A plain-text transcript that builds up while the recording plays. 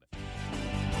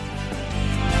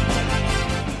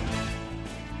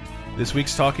This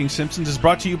week's Talking Simpsons is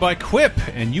brought to you by Quip,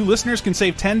 and you listeners can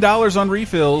save $10 on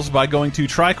refills by going to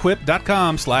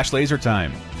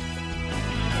tryquip.com/lasertime.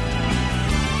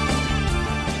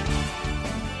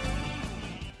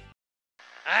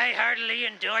 I heartily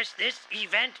endorse this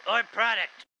event or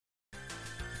product.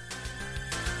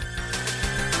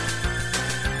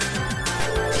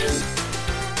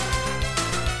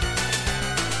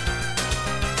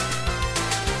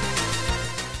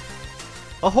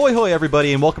 Ahoy hoy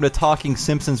everybody, and welcome to Talking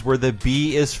Simpsons, where the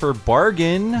B is for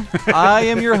bargain. I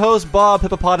am your host, Bob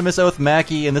Hippopotamus Oath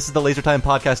Mackey, and this is the LaserTime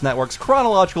Podcast Network's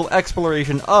chronological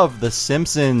exploration of The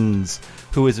Simpsons.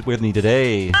 Who is with me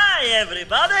today? Hi,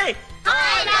 everybody!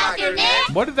 Hi, Dr.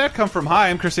 Nick! What did that come from? Hi,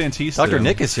 I'm Chris Antista. Dr.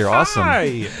 Nick is here, awesome.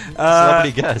 Hi!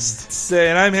 Celebrity guest.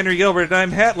 And I'm Henry Gilbert, and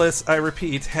I'm hatless. I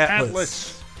repeat,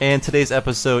 hatless. And today's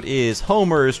episode is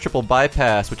Homer's Triple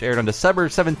Bypass, which aired on December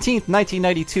 17th,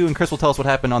 1992, and Chris will tell us what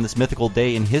happened on this mythical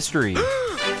day in history.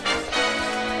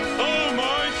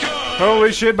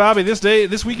 Holy shit, Bobby.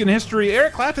 This week in history,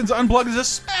 Eric Clapton's Unplugged is a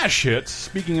smash hit.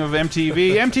 Speaking of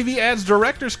MTV, MTV adds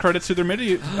director's credits to their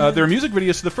music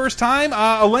videos for the first time.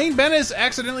 Elaine Bennis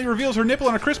accidentally reveals her nipple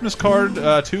on a Christmas card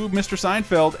to Mr.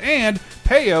 Seinfeld. And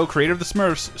Peyo, creator of the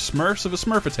Smurfs of a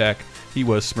Smurf Attack, he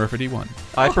was Smurfity1.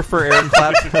 I prefer Eric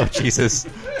Clapton. Oh, Jesus. I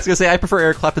was going to say, I prefer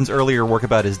Eric Clapton's earlier work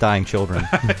about his dying children.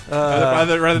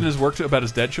 Rather than his work about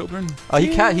his dead children?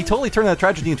 He totally turned that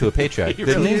tragedy into a paycheck,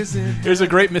 didn't he? There's a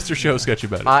great Mr. Show sketch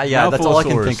about it. Yeah, that's all I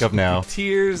can Mouthful of think of now.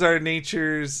 Tears are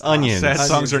nature's Onions. Sad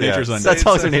songs are nature's onions. Sad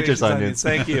songs are nature's onions.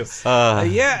 Thank you.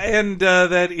 And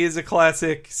that is a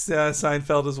classic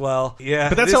Seinfeld as well. Yeah,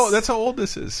 but that's how old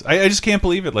this is. I just can't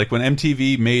believe it. Like when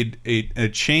MTV made a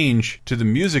change to the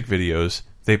music videos,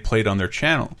 they played on their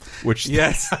channel, which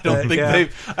I don't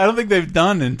think they've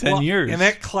done in 10 years. And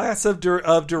that class of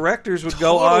directors would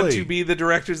go on to be the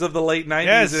directors of the late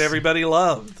 90s that everybody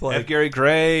loved. Like Gary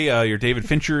Gray, your David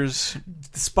Finchers,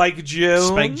 Spike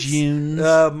Jones,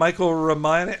 Michael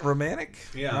Romanek.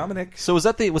 So was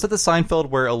that the Seinfeld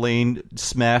where Elaine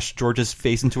smashed George's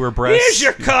face into her breast? Here's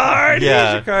your card. Yeah.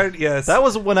 Here's your card. Yes, that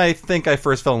was when I think I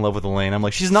first fell in love with Elaine. I'm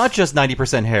like, she's not just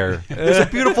 90% hair. There's a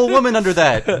beautiful woman under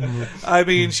that. I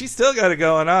mean, she's still got it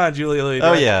going on, Julia Louis.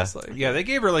 Oh yeah, yeah. They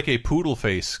gave her like a poodle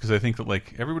face because I think that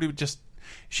like everybody would just.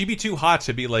 She'd be too hot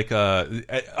to be like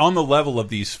on the level of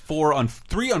these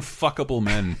three unfuckable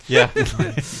men. Yeah.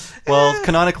 Well,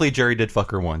 canonically, Jerry did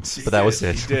fuck her once, but that was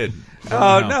it. He did.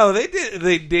 No, they did.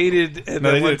 They dated at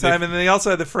one time, and then they also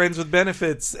had the Friends with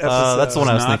Benefits episode. That's the one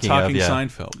I was thinking of. Yeah.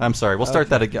 Seinfeld. I'm sorry. We'll start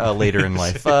that later in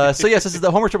life. So yes, this is the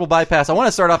Homer Triple Bypass. I want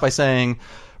to start off by saying,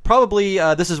 probably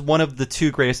this is one of the two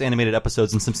greatest animated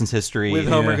episodes in Simpsons history. With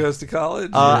Homer Goes to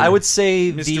College? I would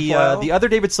say the other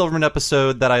David Silverman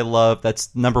episode that I love,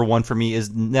 that's number one for me,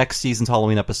 is next season's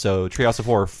Halloween episode, Treehouse of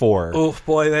Horror 4. Oh,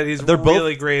 boy, that is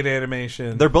really great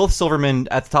animation. They're both Silverman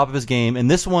at the top of his game,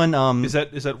 and this one... Is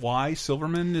that why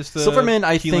Silverman is the Silverman,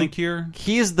 I key think, link here?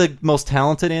 He is the most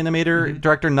talented animator,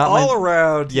 director, not all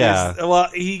around. Yeah. Well,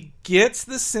 he gets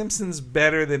The Simpsons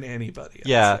better than anybody.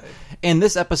 Yeah. And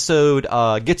this episode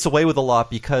gets away with a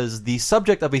lot because the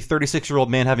subject of a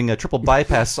 36-year-old man having a triple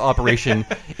bypass operation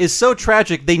is so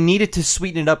tragic. They needed to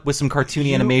sweeten it up with some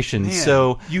cartoony animation. Man,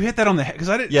 so you hit that on the head because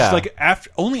I didn't. Yeah. Like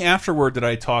only afterward did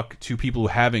I talk to people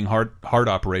having heart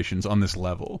operations on this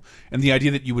level, and the idea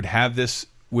that you would have this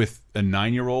with a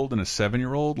 9-year-old and a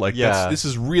 7-year-old, like this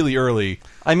is really early.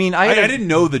 I mean, I didn't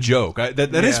know the joke. I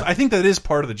think that is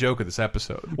part of the joke of this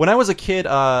episode. When I was a kid,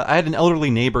 I had an elderly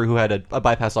neighbor who had a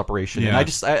bypass operation,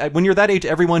 and when you're that age,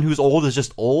 everyone who's old is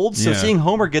just old. So seeing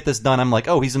Homer get this done, I'm like,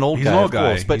 oh, he's an old guy. Of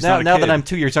course. But now that I'm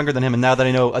 2 years younger than him, and now that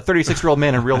I know a 36-year-old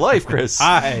man in real life, Chris,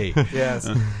 hi, yes,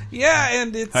 yeah,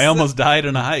 and it's I almost died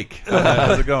in a hike.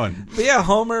 How's it going? But yeah,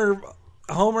 Homer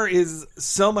is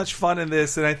so much fun in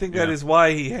this, and I think that is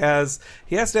why he has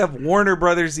to have Warner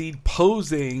Brothers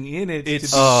posing in it.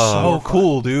 It's so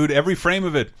cool, dude. Every frame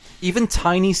of it. Even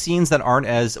tiny scenes that aren't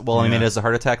as well animated as a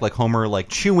heart attack, like Homer like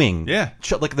chewing. Yeah.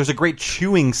 Like there's a great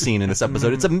chewing scene in this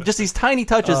episode. It's just these tiny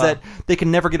touches that they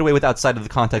can never get away with outside of the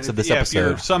context of this episode. If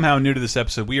you're somehow new to this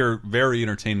episode, we are very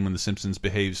entertained when The Simpsons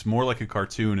behaves more like a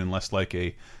cartoon and less like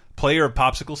a player of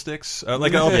popsicle sticks,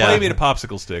 like a playmate of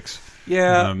popsicle sticks.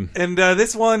 Yeah, and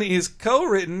this one is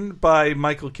co-written by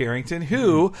Michael Carrington,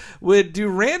 who would do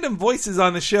random voices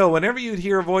on the show. Whenever you'd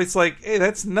hear a voice like, hey,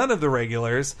 that's none of the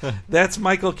regulars, that's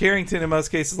Michael Carrington in most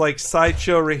cases, like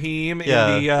Sideshow Raheem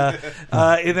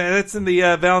that's in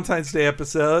the Valentine's Day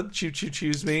episode, Choo Choo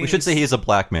Choose Me. We should say he is a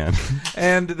black man.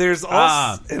 And there's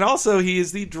also he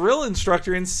is the drill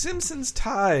instructor in Simpsons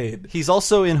Tide. He's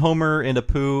also in Homer and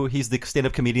Apu. He's the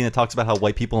stand-up comedian comedian that talks about how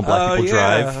white people and black people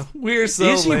drive. We're so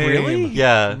Is he lame. really?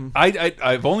 Yeah.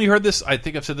 I've only heard this. I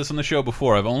think I've said this on the show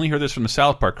before. I've only heard this from the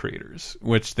South Park creators,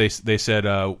 which they said,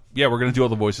 yeah, we're going to do all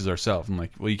the voices ourselves. I'm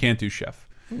like, well, you can't do Chef.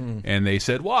 And they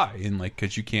said, why? And like,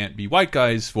 because you can't be white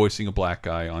guys voicing a black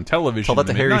guy on television. Tell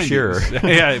that to Harry Shearer.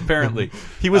 Yeah, apparently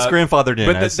He was grandfathered in.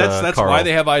 But as, that's Carl. why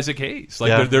they have Isaac Hayes. Like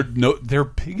Yeah. they're their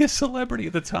biggest celebrity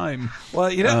at the time.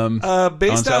 Well, you know, on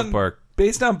based South Park.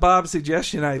 Based on Bob's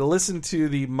suggestion, I listened to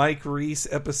the Mike Reese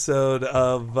episode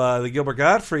of the Gilbert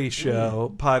Godfrey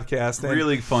Show podcast. And,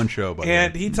 Really fun show, by the way.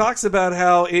 and he talks about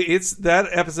how it's that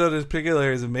episode in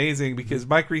particular is amazing because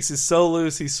Mike Reese is so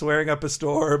loose. He's swearing up a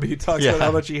storm. He talks about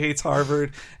how much he hates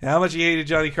Harvard and how much he hated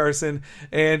Johnny Carson.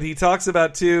 And he talks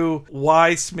about, too,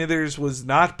 why Smithers was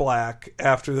not black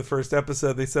after the first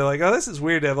episode. They said, like, oh, this is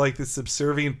weird to have, like, this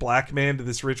subservient black man to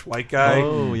this rich white guy.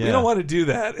 Oh, yeah. We don't want to do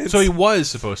that. So he was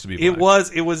supposed to be black.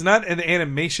 It was not an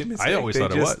animation mistake. I always they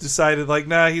thought it just was. decided, like,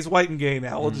 nah, he's white and gay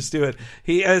now. We'll just do it.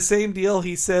 He same deal.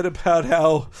 He said about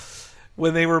how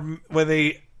when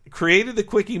they created the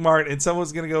Quickie Mart and someone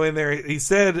was going to go in there, he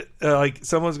said like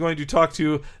someone's going to talk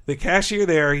to the cashier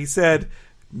there. He said,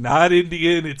 "Not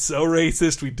Indian. It's so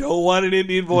racist. We don't want an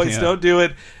Indian voice. Yeah. Don't do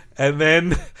it." And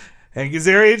then Hank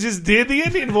Azaria just did the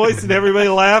Indian voice, and everybody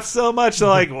laughed so much. They're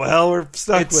like, well, we're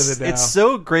stuck with it now. It's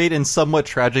so great and somewhat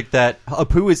tragic that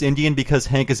Apu is Indian because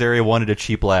Hank Azaria wanted a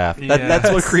cheap laugh.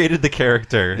 That's what created the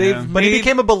character. But he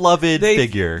became a beloved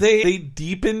figure. They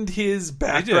deepened his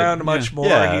background much more.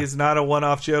 Yeah. He is not a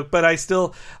one-off joke. But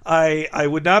I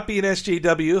would not be an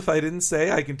SJW if I didn't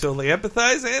say I can totally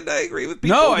empathize and I agree with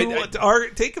people who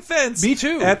take offense. Me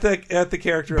too. At the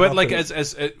character. But like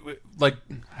as like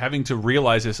having to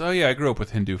realize this. Oh yeah, I grew up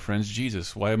with Hindu friends.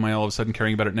 Jesus, why am I all of a sudden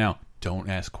caring about it now? Don't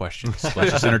ask questions.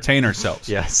 Let's just entertain ourselves.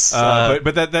 Yes.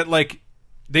 But that like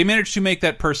they managed to make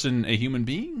that person a human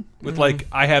being with like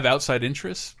I have outside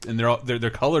interests and they're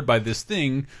colored by this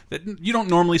thing that you don't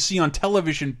normally see on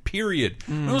television. Period.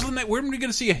 When was the night? Where are we going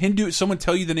to see a Hindu? Someone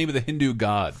tell you the name of the Hindu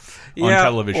god on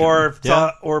television,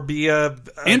 or be a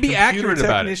and be accurate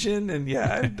about it. technician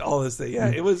and all this thing. Yeah,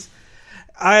 it was.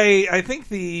 I think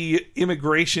the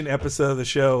immigration episode of the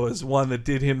show is one that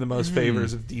did him the most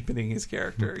favors of deepening his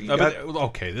character.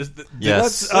 Okay,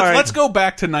 Yes. let's go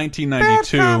back to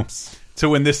 1992 to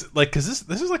when this because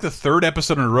this is like the third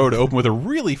episode in a row to open with a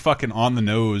really fucking on the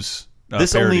nose.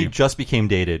 This parody. only just became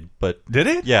dated, but Did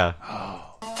it? yeah.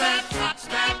 Bad cops,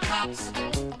 bad cops.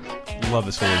 Love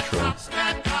this whole intro.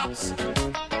 Bad cops.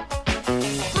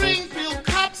 Springfield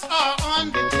cops are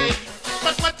on the take.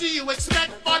 But what do you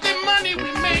expect for the money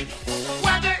we make?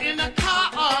 Whether in a car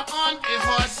or on a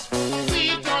horse, we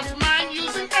don't mind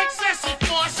using excessive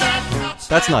force. Bad cops,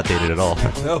 That's bad not dated at all.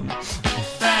 bad cops,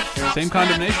 Same bad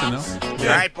condemnation cops. though. All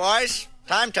right, boys.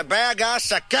 Time to bag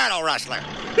us a cattle rustler.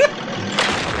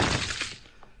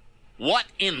 What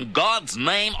in God's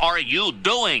name are you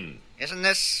doing? Isn't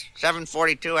this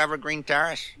 742 Evergreen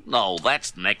Terrace? No,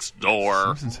 that's next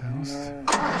door. Simpsons house.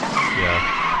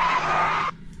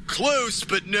 Yeah. Close,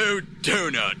 but no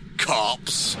donut,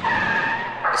 cops.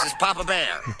 This is Papa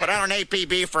Bear. Put out an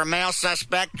APB for a male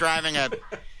suspect driving a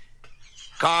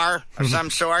car of some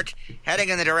sort, heading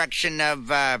in the direction of,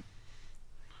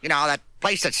 that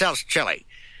place that sells chili.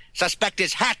 Suspect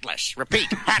is hatless. Repeat,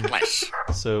 hatless.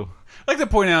 So I like to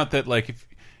point out that like if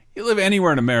you live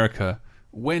anywhere in America,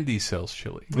 Wendy's sells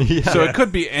chili. Yeah. So it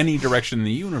could be any direction in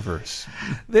the universe.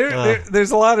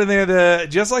 There's a lot in there.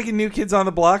 Just like in New Kids on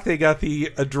the Block, they got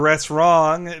the address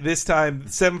wrong. This time,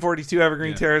 742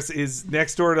 Evergreen Terrace is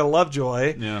next door to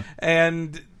Lovejoy. Yeah.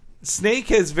 And Snake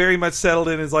has very much settled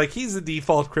in as like he's the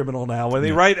default criminal now. When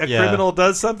they write a criminal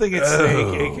does something, it's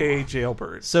Snake, a.k.a.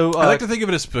 Jailbird. So I like to think of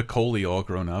it as Spicoli all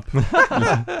grown up.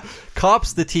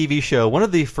 Cops, the TV show, one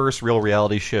of the first real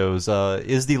reality shows,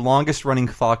 is the longest running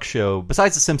Fox show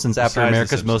besides The Simpsons after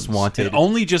America's Most Wanted. And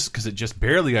only just because it just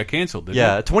barely got canceled,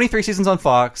 didn't it? 23 seasons on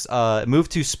Fox. It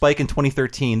moved to Spike in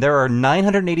 2013. There are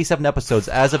 987 episodes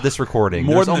as of this recording.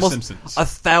 More There's than The almost Simpsons.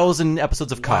 1,000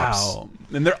 episodes of Cops. Wow.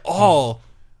 And they're all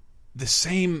the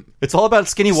same. It's all about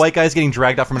skinny white guys getting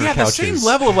dragged out from under The couches. same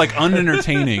level of like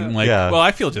unentertaining. Like, Yeah. well,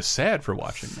 I feel just sad for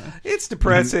watching that. It's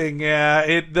depressing, yeah.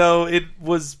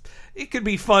 It could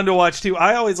be fun to watch too.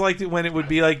 I always liked it when it would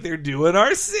be like they're doing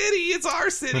our city. It's our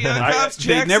city. Cops,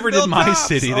 They never did Jacksonville my Cops.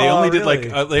 city. They only did really?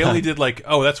 they only did like,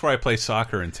 oh, that's where I play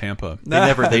soccer in Tampa.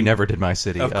 They never did my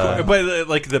city. Of course, but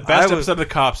like the best episode of the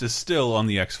Cops is still on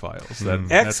the X-Files.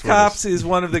 X-Cops is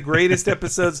one of the greatest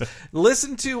episodes.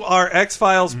 Listen to our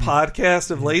X-Files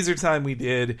podcast of Laser Time we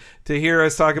did to hear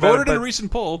us talk about voted it. in a recent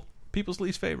poll. people's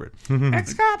least favorite.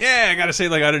 X-Cops. Yeah, I gotta say,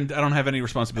 like, I don't have any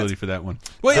responsibility for that one.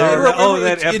 Well,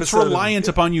 that it's episode reliant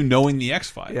upon you knowing the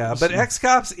X-Files. Yeah, but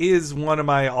X-Cops is one of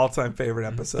my all-time favorite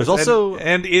episodes. There's also...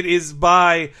 and it is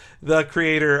by the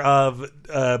creator of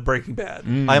Breaking Bad.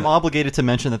 I'm obligated to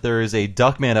mention that there is a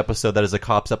Duckman episode that is a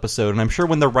Cops episode, and I'm sure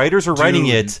when the writers are writing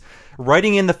it,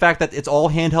 writing in the fact that it's all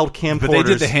handheld camcorders. But they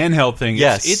did the handheld thing.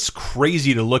 Yes. It's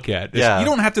crazy to look at. Yeah. You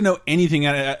don't have to know anything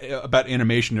about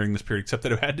animation during this period, except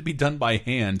that it had to be done by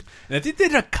hand. And they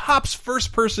did a Cops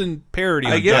first-person parody.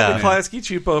 I on give Duckman. the Klasky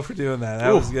Chupo for doing that.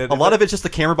 That was good. A lot of it's just the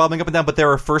camera bobbing up and down, but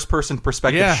there are first-person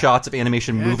perspective Yeah. shots of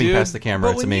animation moving dude. past the camera.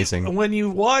 But It's amazing. When you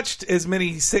watched as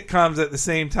many sitcoms at the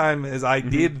same time as I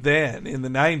did then in the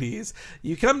 90s,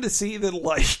 you come to see that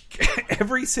like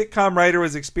every sitcom writer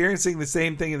was experiencing the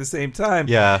same thing at the same time.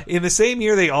 Yeah. In the same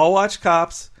year, they all watched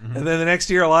Cops, and then the next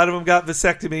year, a lot of them got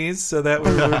vasectomies, so that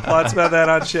we were plots about that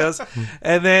on shows.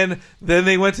 And then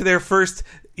they went to their first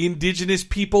Indigenous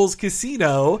Peoples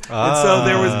Casino, and so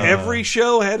there was every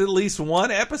show had at least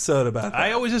one episode about that.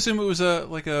 I always assume it was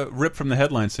like a rip from the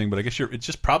headlines thing, but I guess it's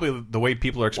just probably the way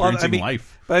people are experiencing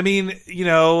life. But I mean,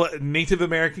 Native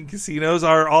American casinos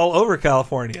are all over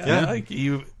California. Yeah. Like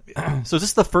you. So is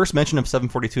this the first mention of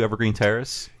 742 Evergreen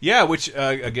Terrace? Yeah, which,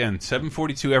 again,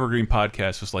 742 Evergreen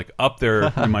Podcast was like up there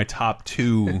in my top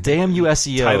 2 Damn you,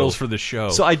 SEO. titles for the show.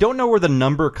 So I don't know where the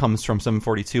number comes from,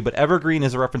 742, but Evergreen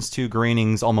is a reference to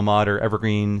Groening's alma mater,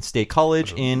 Evergreen State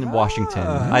College in Washington.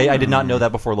 I did not know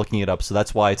that before looking it up, so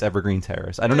that's why it's Evergreen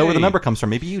Terrace. I don't know where the number comes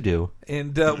from. Maybe you do.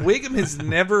 And Wiggum has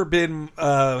never been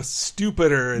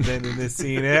stupider than in this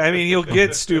scene. I mean, he'll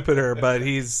get stupider, but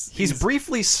he's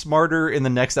briefly smarter in the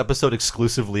next episode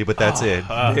exclusively, but that's it.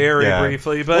 Very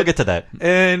briefly. But we'll get to that.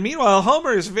 And meanwhile,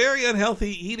 Homer is very unhealthy,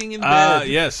 eating in bed.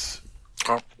 Yes.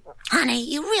 Honey,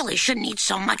 you really shouldn't eat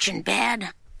so much in bed.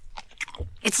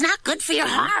 It's not good for your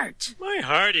heart. My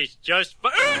heart is just...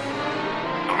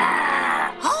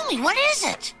 Homie, what is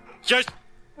it? just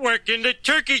working the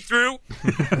turkey through.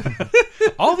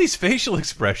 All these facial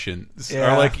expressions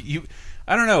are like you.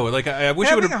 I don't know. Like I wish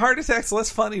having it would a heart attack's less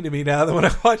funny to me now than when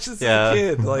I watched this as a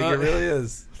kid. Like it really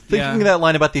is. Thinking that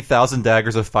line about the 1,000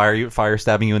 daggers of fire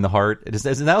stabbing you in the heart, it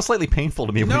is now slightly painful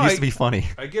to me. But it used to be funny.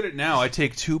 I get it now. I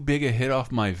take too big a hit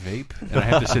off my vape, and I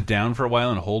have to sit down for a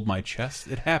while and hold my chest.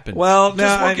 It happens. Well,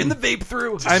 just working the vape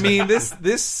through. I mean,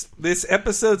 this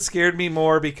episode scared me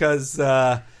more because.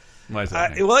 Why is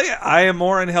that? I am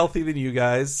more unhealthy than you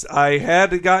guys. I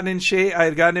had gotten in shape. I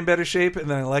had gotten in better shape, and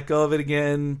then I let go of it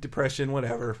again. Depression,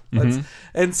 whatever.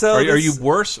 And so, are you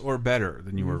worse or better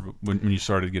than you were when you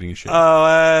started getting in shape?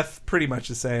 Oh, pretty much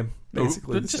the same.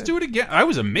 Basically, just do it again. I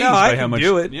was amazed by how much.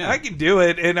 Do it. Yeah. I can do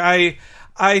it, and I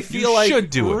feel you like should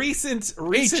do recent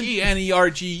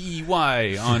HENERGEY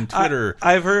on Twitter.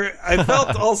 I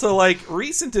felt also like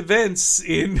recent events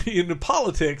in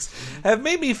politics have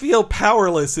made me feel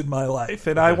powerless in my life,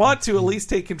 and I want to at least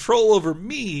take control over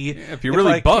me. Yeah, if you're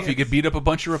really buff, you could beat up a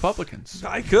bunch of Republicans.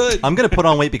 I could. I'm going to put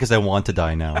on weight because I want to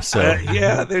die now. So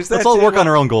yeah, there's that. Let's all work on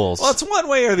our own goals. Well, it's one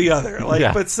way or the other.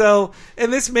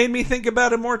 And this made me think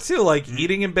about it more too. Like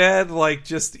eating in bed, like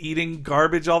just eating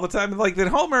garbage all the time. Like that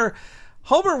Homer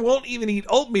won't even eat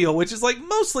oatmeal, which is like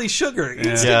mostly sugar.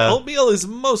 Instant oatmeal is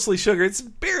mostly sugar. It's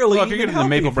barely. Well, if you're getting the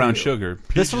maple brown sugar,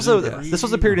 this was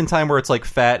a period in time where it's like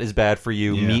fat is bad for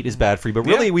you, meat is bad for you, but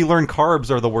really we learn carbs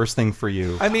are the worst thing for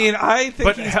you. I mean, I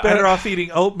think he's better off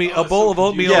eating oatmeal, a bowl of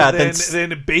oatmeal,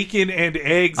 than bacon and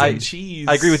eggs and cheese.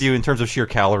 I agree with you in terms of sheer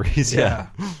calories. Yeah.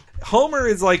 Homer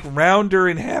is like rounder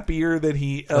and happier than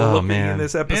he looking in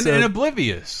this episode, and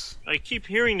oblivious. I keep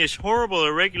hearing this horrible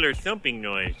irregular thumping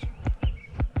noise.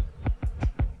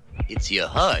 It's your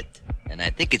heart, and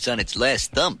I think it's on its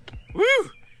last thump. Woo!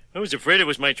 I was afraid it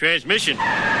was my transmission.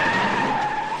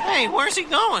 Hey, where's he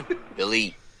going?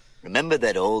 Billy, remember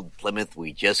that old Plymouth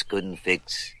we just couldn't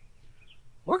fix?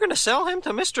 We're going to sell him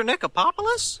to Mr.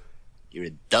 Nicopopoulos? You're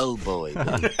a dull boy,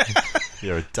 Billy.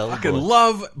 You're a dull boy. I can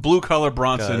love blue-collar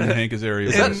Bronson and Hank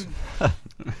Azaria.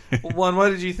 One, what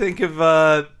did you think of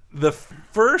the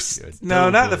first? No,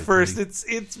 not the first.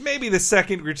 It's maybe the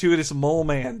second gratuitous mole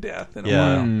man death in a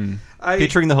while.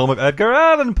 Featuring the home of Edgar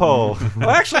Allan Poe.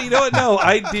 Well, actually, you know what? No,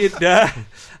 I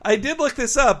did look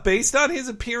this up. Based on his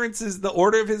appearances, the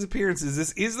order of his appearances,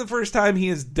 this is the first time he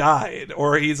has died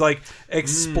or he's like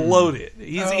exploded.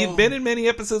 He'd been in many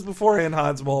episodes beforehand,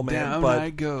 Hans Moleman. Down but I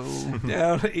go.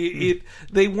 Down,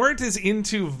 they weren't as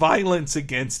into violence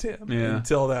against him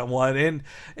until that one.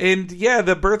 And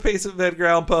the birthplace of Edgar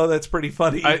Allan Poe, that's pretty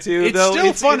funny too. It's though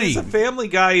still funny. It's a Family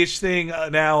Guy-ish thing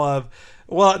now of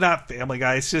Well, not Family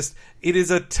Guy. It's just it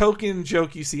is a token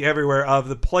joke you see everywhere of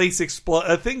the place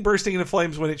a thing bursting into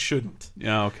flames when it shouldn't.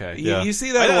 Yeah, okay. You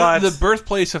see that a lot. The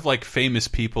birthplace of like famous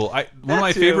people. One of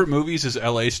my favorite movies is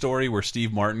L.A. Story, where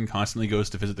Steve Martin constantly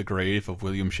goes to visit the grave of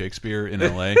William Shakespeare in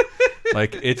L.A.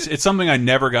 Like it's something I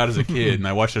never got as a kid, and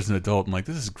I watched it as an adult. I'm like,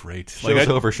 this is great. Show's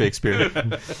over Shakespeare.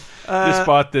 Just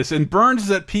bought this, and Burns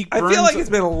is at peak. I Burns, feel like it's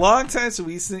been a long time since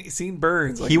we've seen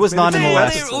Burns. Like, he was not in the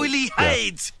last. Their oily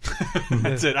hides.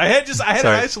 That's it. I had it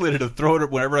isolated to throw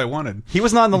it whenever I wanted. He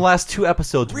was not in the last 2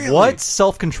 episodes. Really? What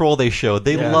self-control they showed.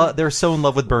 They're so in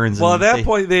love with Burns. Well, at that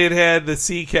point they had the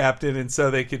sea captain, and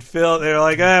so they could fill. They're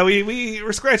like,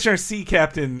 we're scratching our sea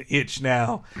captain itch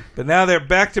now, but now they're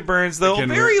back to Burns, though. Again,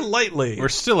 very lightly. We're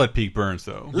still at peak Burns,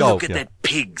 though. Look at that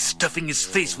pig stuffing his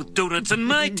face with donuts in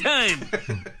my time.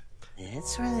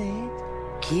 That's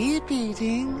right. Keep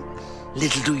eating.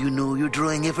 Little do you know you're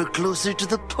drawing ever closer to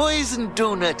the poison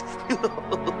donut.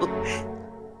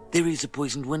 There is a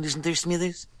poisoned one, isn't there,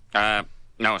 Smithers?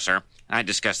 No, sir. I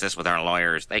discussed this with our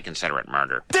lawyers. They consider it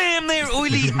murder. Damn their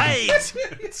oily hides!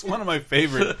 It's one of my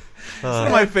favorite. It's one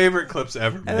of my favorite clips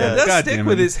ever. And it does stick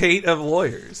with his hate of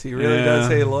lawyers. He really does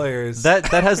hate lawyers. That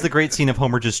has the great scene of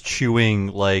Homer just chewing,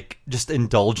 like just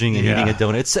indulging and eating a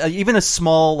donut. It's even a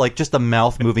small, like just the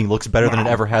mouth moving looks better than it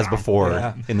ever has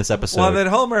before in this episode. Well, then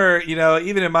Homer,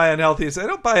 even in my unhealthiest, I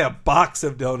don't buy a box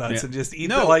of donuts and just eat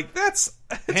them. Like that's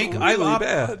Hank, really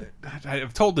bad.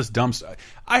 I've told this dumb story.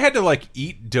 I had to like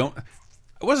eat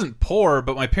I wasn't poor,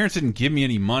 but my parents didn't give me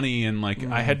any money, and like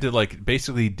I had to like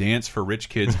basically dance for rich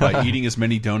kids by eating as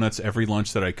many donuts every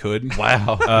lunch that I could.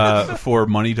 Wow. For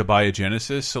money to buy a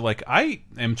Genesis. So like I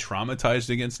am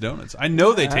traumatized against donuts. I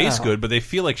know they taste good, but they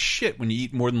feel like shit when you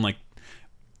eat more than like.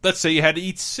 Let's say you had to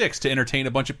eat 6 to entertain a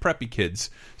bunch of preppy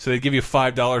kids, so they'd give you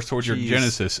 $5 towards your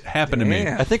Genesis. Happened to me.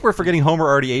 I think we're forgetting Homer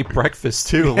already ate breakfast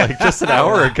too, like just an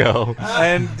hour ago.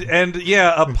 And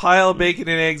yeah, a pile of bacon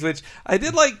and eggs, which I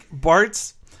did like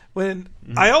Bart's. When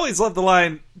I always loved the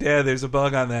line, "Dad, there's a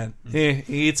bug on that." He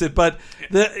eats it, but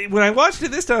when I watched it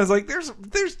this time, I was like,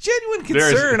 "There's genuine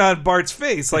concern on Bart's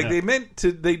face." Like they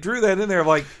drew that in there,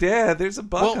 like, "Dad, there's a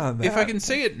bug on that." If I can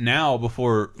say it now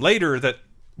before later that.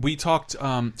 We talked,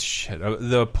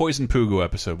 the Poison Pugu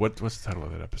episode. What's the title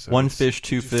of that episode? One fish,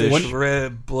 two fish.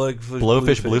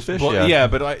 Blowfish, bluefish. Well, yeah,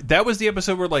 but that was the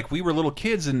episode where like we were little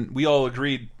kids and we all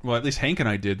agreed. Well, at least Hank and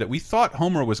I did that we thought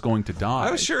Homer was going to die.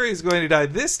 I was sure he was going to die.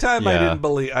 This time, I didn't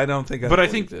believe. I don't think. But I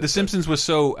think The Simpsons was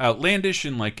so outlandish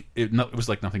and like it was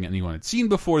like nothing anyone had seen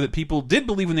before that people did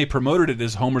believe when they promoted it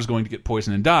as Homer's going to get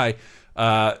poisoned and die.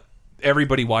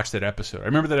 Everybody watched that episode. I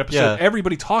remember that episode. Yeah.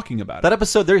 Everybody talking about it. That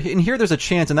episode, there's a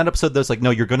chance. In that episode, there's like, no,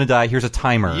 you're going to die. Here's a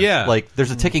timer. Yeah. Like, there's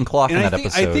a ticking clock in that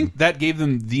episode. I think that gave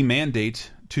them the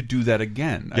mandate to do that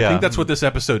again. I think that's what this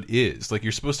episode is. Like,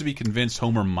 you're supposed to be convinced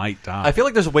Homer might die. I feel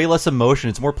like there's way less emotion.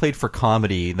 It's more played for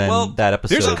comedy than that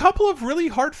episode. There's a couple of really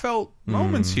heartfelt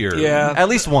moments here. Yeah. At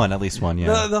least one,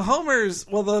 yeah. The Homer's,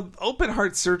 the open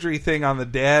heart surgery thing on the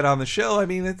dad on the show, I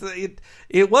mean,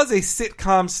 it was a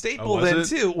sitcom staple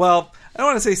too. Well, I don't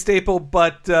want to say staple,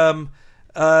 but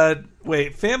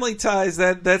Family Ties,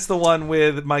 that's the one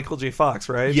with Michael J. Fox,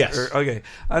 right? Yes. Okay.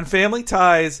 On Family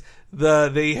Ties,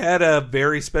 they had a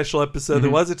very special episode.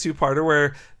 There was a 2-parter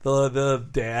where the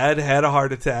dad had a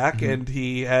heart attack and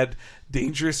he had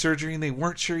dangerous surgery and they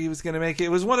weren't sure he was going to make it.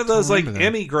 It was one of those like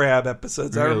Emmy grab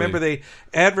episodes. Really? I remember they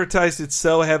advertised it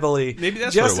so heavily. Maybe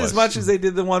that's just what it was. As much as they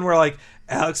did the one where like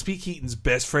Alex P. Keaton's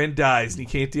best friend dies and he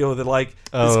can't deal with it. Like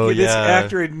this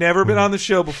actor had never been on the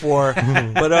show before,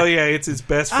 but it's his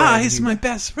best friend. He's my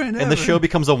best friend ever. And the show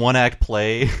becomes a one-act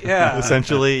play. Yeah,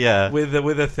 essentially. Yeah, with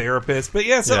a therapist. But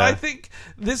I think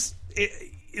this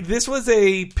was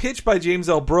a pitch by James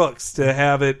L. Brooks to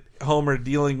have it Homer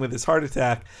dealing with his heart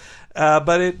attack.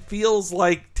 But it feels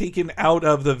like taken out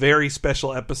of the very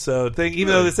special episode thing,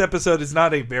 even though this episode is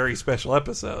not a very special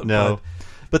episode. No.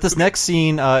 But this next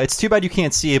scene, it's too bad you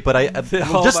can't see it. But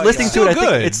just listening to it,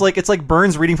 I think it's like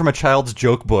Burns reading from a child's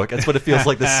joke book. That's what it feels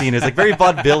like. This scene is like very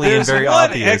vaudevillian, very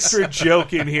obvious. There's one extra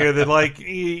joke in here that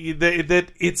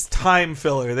that it's time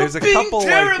filler. There's a couple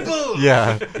terrible.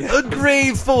 A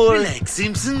grave for. Relax,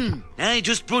 Simpson. I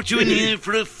just brought you in here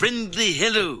for a friendly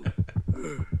hello.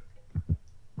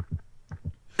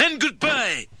 And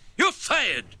goodbye. You're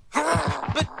fired.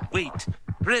 But wait,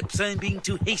 perhaps I'm being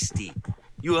too hasty.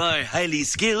 You are highly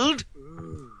skilled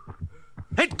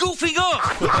at goofing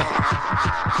off.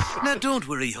 Now, don't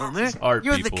worry, Homer.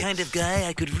 You're the kind of guy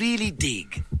I could really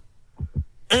dig.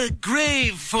 A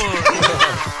grave for.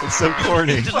 It's so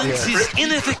corny. Vigilance is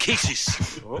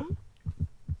inefficacious.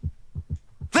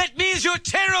 That means you're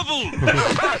terrible.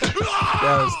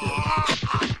 That was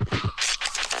good.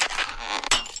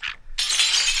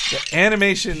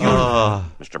 Animation.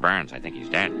 Mr. Burns, I think he's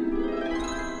dead.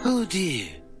 Oh dear.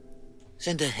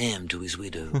 Send a ham to his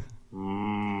widow.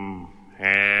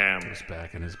 Ham. He's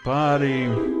back in his body.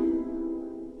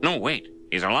 No, wait.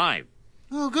 He's alive.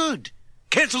 Oh good.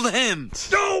 Cancel the ham.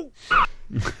 No!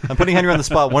 I'm putting Henry on the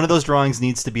spot. One of those drawings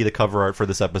needs to be the cover art for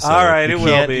this episode. All right, You it will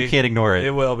can't- be. You can't ignore it.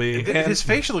 It will be. And- His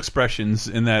facial expressions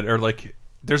in that are like,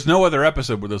 there's no other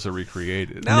episode where those are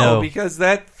recreated. No, because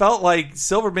that felt like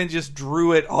Silverman just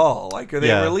drew it all. Like, or they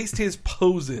Yeah. released his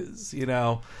poses. You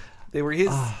know, they were his.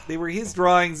 They were his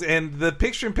drawings, and the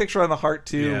picture-in-picture on the heart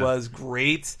too Yeah. was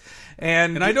great.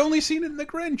 And I'd only seen it in The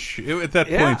Grinch at that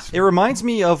Yeah. point. It reminds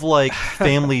me of like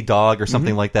Family Dog or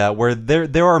something like that, where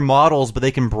there are models, but they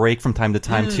can break from time to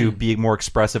time to be more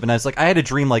expressive. And I was like, I had a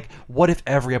dream, like, what if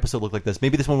every episode looked like this?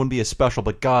 Maybe this one wouldn't be as special,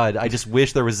 but God, I just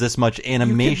wish there was this much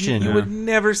animation. You would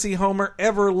never see Homer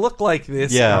ever look like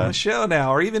this Yeah. on the show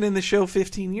now, or even in the show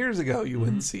 15 years ago. You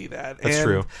wouldn't see that. That's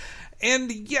true.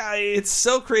 And yeah, it's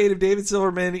so creative. David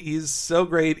Silverman is so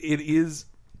great. It is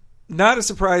not a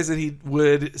surprise that he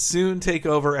would soon take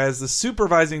over as the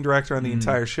supervising director on the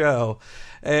entire show.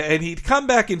 And he'd come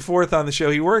back and forth on the show.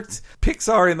 He worked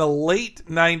Pixar in the late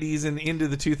 90s and into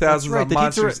the 2000s That's right. on Did he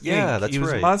Monsters direct- yeah, Inc. that's He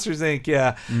was right. Monsters Inc.,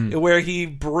 yeah. Where he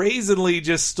brazenly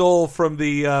just stole from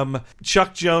the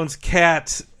Chuck Jones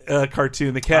cat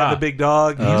cartoon, The Cat and the Big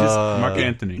Dog. He just Mark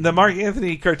Anthony. the Mark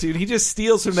Anthony cartoon. He just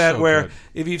steals from that. So where good.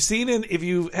 if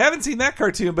you haven't seen that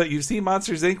cartoon, but you've seen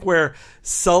Monsters Inc., where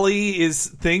Sully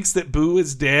thinks that Boo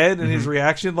is dead, and his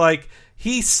reaction, like,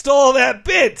 he stole that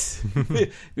bit.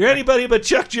 If you're anybody but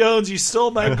Chuck Jones, you stole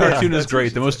my That bit. cartoon is That's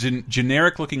great. The most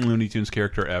generic-looking Looney Tunes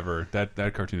character ever. That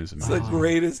cartoon is amazing. the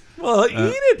greatest. Well, eat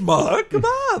it, Mark. Come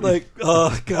on. Like,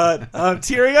 oh, God. I'm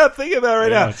tearing up thinking about it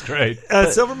right Yeah, now. it's great.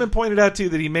 Silverman pointed out, too,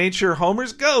 that he made sure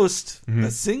Homer's ghost, a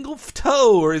single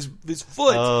toe or his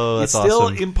foot, Oh, is that's still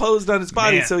awesome. imposed on his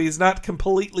body, Man. so he's not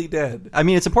completely dead. I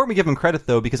mean, it's important we give him credit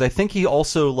though, because I think he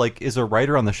also like is a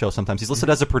writer on the show. Sometimes he's listed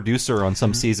as a producer on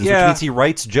some seasons, Yeah. which means he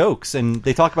writes jokes, and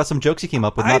they talk about some jokes he came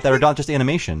up with, I that are think- not just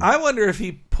animation. I wonder if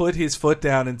he put his foot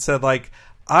down and said, like,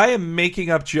 I am making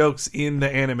up jokes in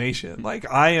the animation.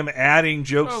 Like, I am adding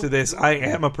jokes to this. I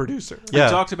am a producer. Yeah.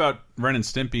 We talked about Ren and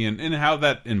Stimpy and how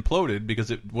that imploded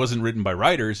because it wasn't written by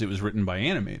writers, it was written by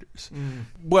animators.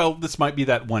 Well, this might be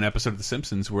that one episode of The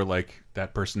Simpsons where, like,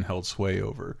 that person held sway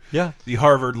over. Yeah. The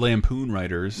Harvard Lampoon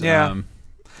writers. Yeah.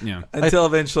 Yeah. Until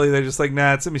eventually they're just like,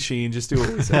 nah, it's a machine. Just do what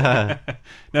we say.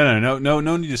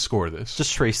 No need to score this.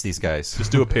 Just trace these guys.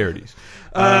 Just do a parodies.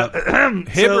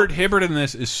 Hibbert in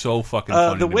this is so fucking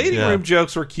funny. The to me. waiting room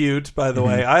jokes were cute, by the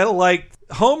way. I liked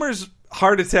Homer's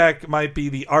heart attack might be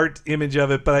the art image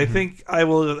of it, but I think I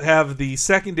will have the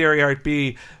secondary art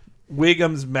be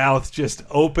Wiggum's mouth just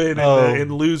open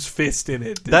and lose fist in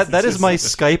it. That is my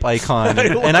Skype icon,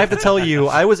 and I have to tell you,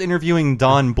 I was interviewing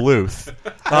Don Bluth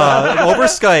over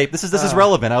Skype. This is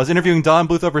relevant. I was interviewing Don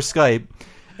Bluth over Skype,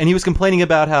 and he was complaining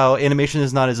about how animation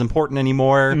is not as important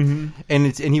anymore. And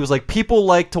he was like, people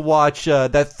like to watch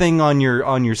that thing on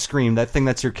your screen, that thing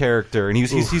that's your character. And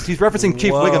he's referencing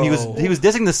Chief Wiggum. He was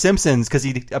dissing The Simpsons because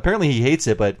he hates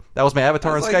it. But that was my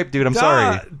avatar on Skype, dude. I'm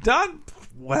sorry.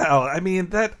 Wow, I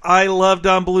mean I love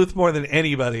Don Bluth more than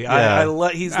anybody. Yeah. I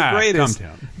love he's the greatest.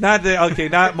 Calm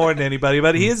down. Not more than anybody,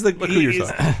 but he is the Look who you're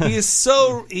talking.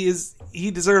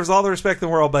 he deserves all the respect in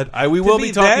the world. But we to will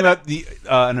be talking that- about the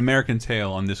An American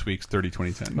Tale on this week's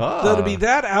 30-2010. though, to be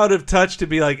that out of touch, to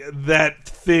be like that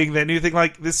new thing,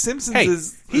 like The Simpsons Hey,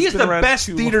 he is been the around best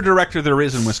too theater director there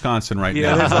is in Wisconsin right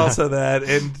Yeah, now. there's also that.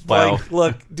 And Wow. like,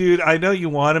 look, dude, I know you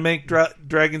want to make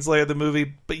Dragon's Lair the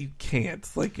movie, but you can't.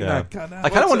 Like, you're not gonna. I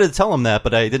kind of wanted to tell him that,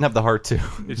 but I didn't have the heart to.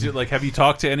 Is it like, have you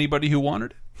talked to anybody who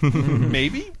wanted it?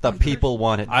 Maybe. The people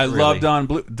want it. I really. love Don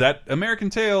Blue. That American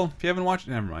Tale, if you haven't watched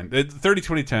it, never mind.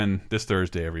 30-2010 this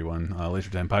Thursday, everyone.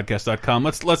 LaserTimePodcast.com.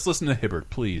 Let's listen to Hibbert,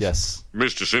 please. Yes.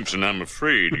 Mr. Simpson, I'm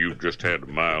afraid you've just had a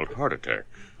mild heart attack.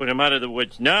 But I'm out of the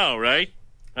woods now, right?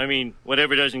 I mean,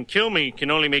 whatever doesn't kill me can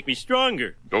only make me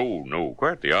stronger. Oh, no,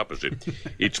 quite the opposite.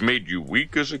 It's made you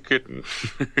weak as a kitten.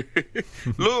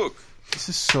 Look. This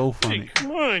is so funny. Hey,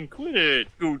 come on, quit it.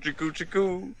 Coochie coochie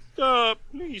coo. Stop.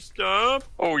 Please stop.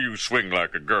 Oh, you swing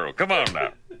like a girl. Come on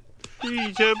now.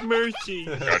 Please have mercy.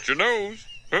 Got your nose.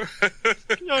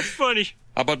 Not funny.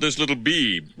 How about this little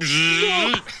bee?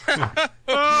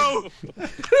 Oh!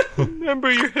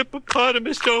 Remember your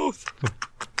hippopotamus oath.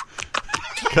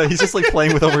 He's just like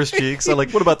playing with Homer's cheeks. I'm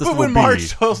like, what about this But little when bee? Marge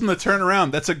tells him to turn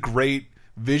around, that's a great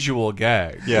visual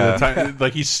gag. Yeah. The time-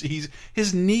 like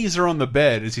his knees are on the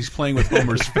bed as he's playing with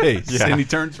Homer's face, Yeah. and he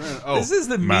turns around. Oh, This is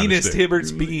the my meanest mistake.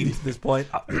 Hibbert's bean to this point.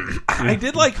 I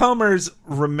did like Homer's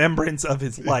remembrance of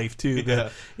his life too. Yeah.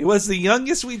 It was the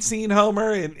youngest we'd seen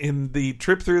Homer in the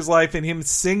trip through his life, and him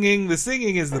singing. The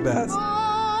singing is the best.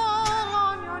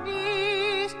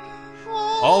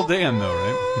 All Dan though,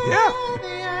 right? Yeah.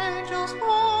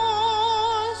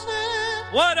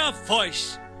 What a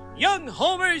voice! Young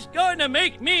Homer's gonna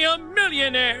make me a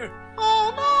millionaire.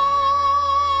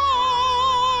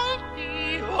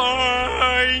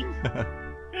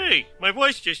 Hey, my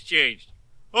voice just changed.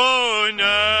 Oh,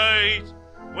 night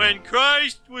when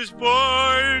Christ was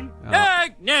born.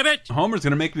 Dag nabbit! Homer's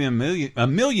going to make me a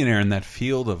millionaire in that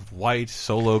field of white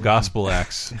solo gospel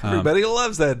acts. Everybody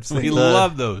loves that. We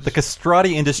love those. The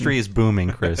castrati industry is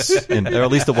booming, Chris, or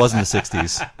at least it was in the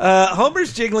 60s.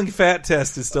 Homer's jiggling fat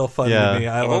test is still fun Yeah. to me.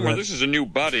 I love Homer, it. this is a new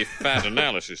body fat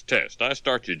analysis test. I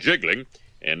start you jiggling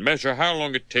and measure how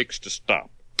long it takes to stop.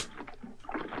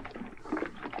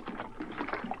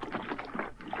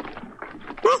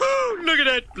 Woohoo! Look at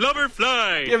that blubber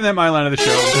fly. Give them my line of the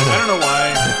show. I don't know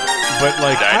why, but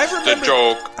like That's the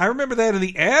joke. I remember that in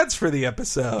the ads for the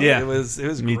episode. Yeah. it was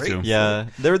Me great. too. Yeah,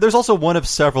 there's also one of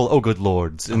several "Oh good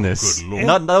lords" in this. good lord.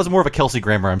 Not that was more of a Kelsey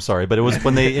Grammer. I'm sorry, but it was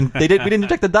when we didn't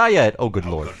detect the die yet. Oh good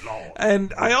lord.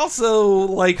 And I also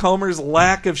like Homer's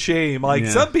lack of shame. Like Yeah.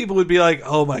 some people would be like,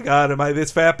 "Oh my god, am I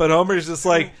this fat?" But Homer's just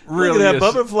like, Really "Look at that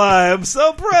is. butterfly! I'm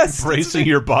so impressed." Embracing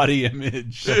your body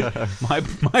image.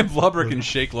 my blubber can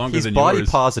shake longer He's than body yours.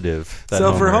 positive. that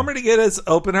So for Homer to get his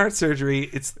open heart surgery,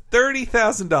 it's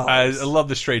 $30,000. I love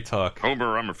the straight talk.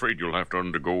 Homer, I'm afraid you'll have to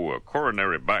undergo a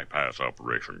coronary bypass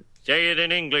operation. Say it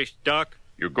in English, Doc.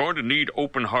 You're going to need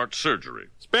open heart surgery.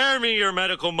 Spare me your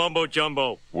medical mumbo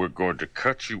jumbo. We're going to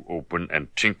cut you open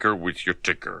and tinker with your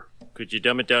ticker. Could you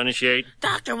dumb it down a shade?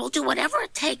 Doctor, we'll do whatever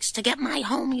it takes to get my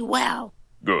homie well.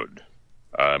 Good.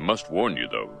 I must warn you,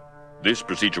 though, this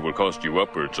procedure will cost you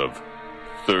upwards of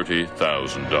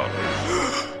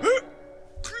 $30,000.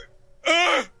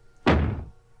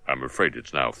 I'm afraid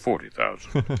it's now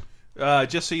 $40,000.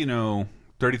 Just so you know,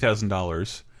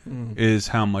 $30,000 is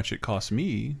how much it cost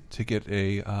me to get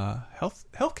a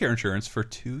healthcare insurance for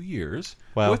 2 years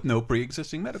Wow. with no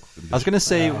pre-existing medical condition. I was going to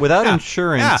say, without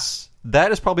insurance,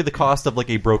 that is probably the cost of like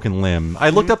a broken limb. I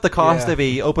looked up the cost of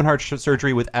a open heart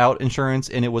surgery without insurance,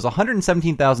 and it was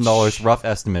 $117,000 rough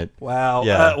estimate. Wow.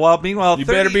 Yeah. Meanwhile, You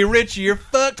better be rich. You're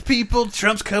fucked, people.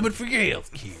 Trump's coming for your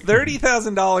health care. $30,000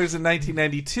 in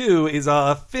 1992 is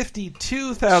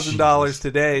 $52,000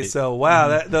 today. So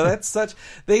wow, that's such.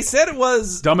 They said it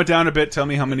was. Dumb it down a bit. Tell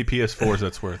me how many PS4s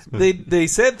that's worth. They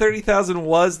said 30,000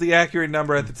 was the accurate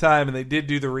number at the time, and they did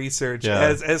do the research.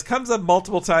 Yeah. As comes up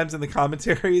multiple times in the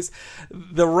commentaries,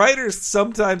 the writers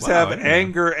sometimes Wow, I have didn't know.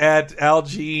 anger at Al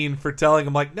Jean for telling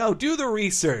them like, no, do the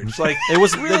research. Like It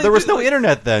was really there was do- no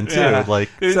internet then too. Yeah. Like,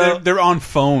 They're on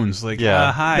phones. Like,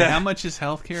 Yeah. hi, Yeah. how much is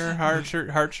healthcare heart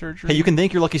surgery? hey, you can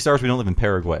thank your lucky stars we don't live in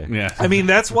Paraguay. Yeah. I mean,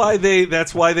 that's why they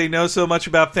know so much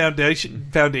about foundation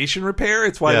repair.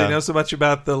 It's why Yeah. they know so much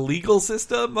about the legal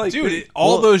system. Like, Dude,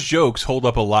 all those jokes hold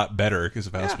up a lot better because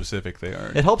of how specific they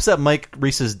are. It helps that Mike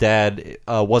Reese's dad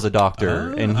was a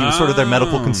doctor, and he was sort of their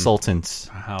medical consultant.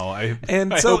 I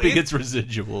And I so hope he in- gets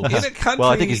residuals. in a country, Well,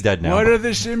 I think he's dead now. What are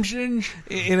the Simpsons?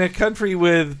 in a country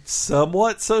with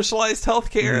somewhat socialized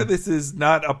healthcare, this is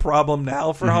not a problem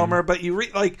now for Homer. But you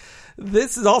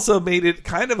this has also made it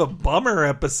kind of a bummer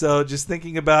episode. Just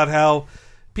thinking about how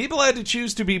people had to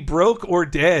choose to be broke or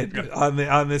dead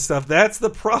on this stuff. That's the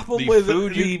problem with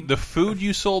The food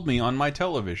you sold me on my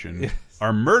television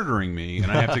are murdering me,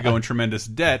 and I have to go in tremendous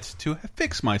debt to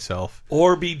fix myself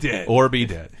or be dead. or be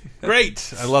dead.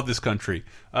 Great, I love this country.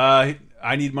 I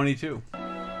need money too.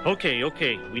 Okay.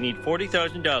 We need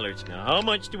 $40,000. Now, how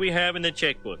much do we have in the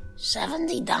checkbook?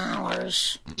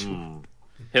 $70.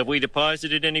 Have we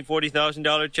deposited any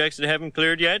 $40,000 checks that haven't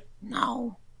cleared yet?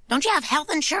 No. Don't you have health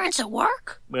insurance at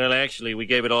work? Well, actually, we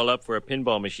gave it all up for a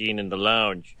pinball machine in the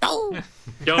lounge. Oh,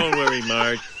 Don't worry,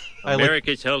 Marge.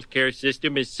 America's healthcare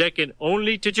system is second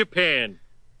only to Japan,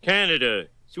 Canada,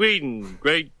 Sweden,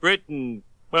 Great Britain,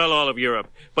 well, all of Europe.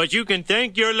 But you can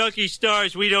thank your lucky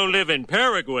stars we don't live in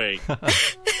Paraguay. Isn't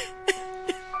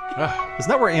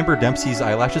that where Amber Dempsey's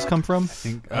eyelashes come from? Was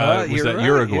that right,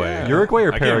 Uruguay? yeah. Uruguay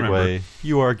or I can't remember. Paraguay?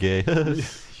 You are gay.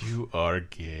 You are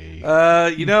gay.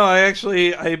 You know,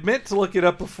 I meant to look it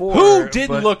up before. Who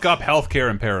didn't look up healthcare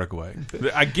in Paraguay?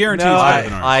 I guarantee No,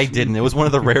 I didn't. It was one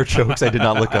of the rare jokes I did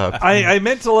not look up. I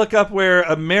meant to look up where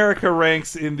America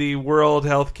ranks in the world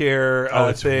healthcare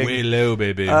it's thing. way low,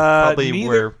 baby. Probably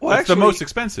where that's the most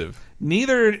expensive.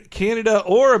 Neither Canada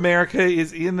or America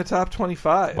is in the top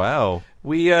 25. Wow.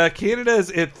 Canada is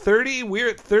at 30. We're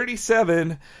at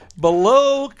 37,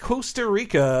 below Costa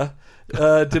Rica,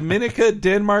 Dominica,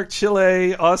 Denmark,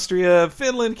 Chile, Austria,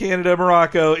 Finland, Canada,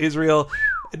 Morocco, Israel.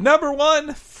 Number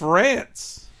 1,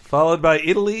 France, followed by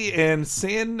Italy and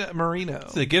San Marino. That's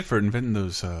what they get for inventing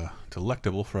those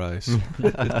delectable fries.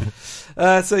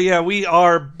 So yeah, we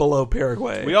are below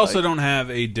Paraguay. We also don't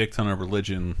have a dick ton of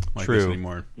religion like this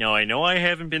anymore. Now, I know I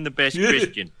haven't been the best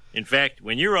Christian. In fact,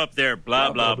 when you're up there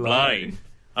blah, blah, blahing,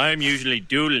 I'm usually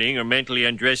doodling or mentally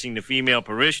undressing the female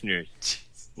parishioners.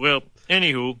 Well,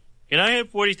 anywho, can I have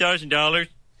 $40,000?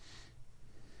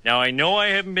 Now, I know I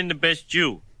haven't been the best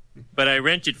Jew, but I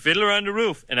rented Fiddler on the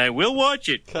Roof, and I will watch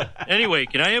it. Anyway,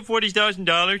 can I have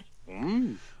 $40,000?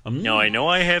 Now, I know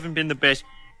I haven't been the best...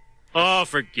 Oh,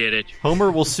 forget it. Homer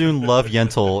will soon love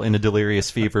Yentl in a delirious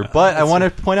fever, but I want to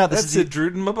point out this is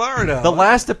Sadruddin Mabaradad. the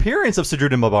last appearance of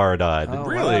Sadruddin Mabaradad. Oh,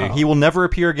 really? wow. He will never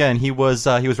appear again. He was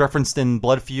referenced in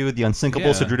Blood Feud, the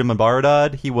unsinkable Sadruddin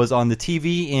Mabaradad. He was on the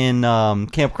TV in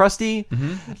Camp Krusty,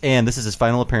 and this is his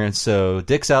final appearance. So,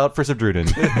 dicks out for Sadruddin.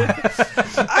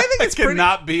 I think it's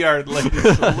cannot be our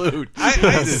latest salute.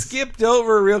 I skipped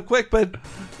over real quick, but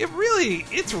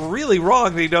it's really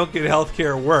wrong they don't get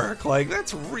healthcare work. Like,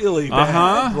 that's really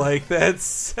bad. Like,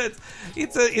 it's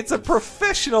a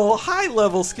professional, high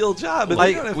level skill job.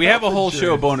 And we have a whole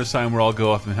show bonus time where I'll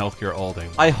go off in healthcare all day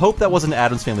long. I hope that wasn't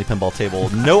Adam's Family pinball table.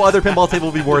 No other pinball table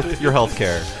will be worth your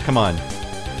healthcare. Come on.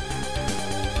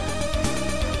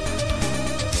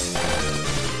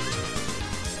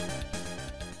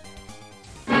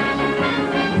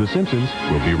 The Simpsons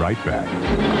will be right back.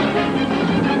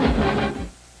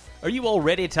 Are you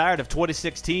already tired of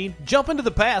 2016? Jump into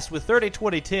the past with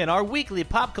 30-2010, our weekly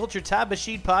pop culture time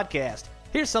machine podcast.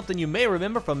 Here's something you may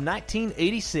remember from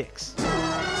 1986.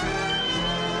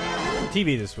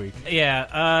 TV this week.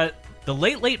 Yeah, the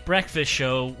Late Breakfast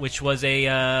Show, which was a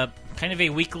kind of a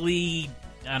weekly,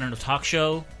 talk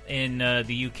show in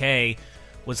the UK,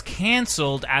 was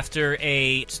canceled after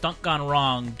a stunt gone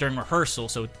wrong during rehearsal,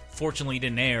 so fortunately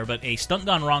didn't air, but a stunt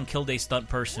gone wrong killed a stunt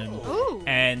person. Ooh.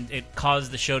 And it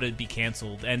caused the show to be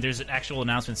canceled. And there's an actual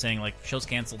announcement saying, like, show's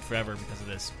canceled forever because of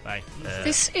this. Bye.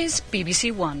 This is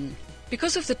BBC One.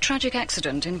 Because of the tragic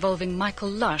accident involving Michael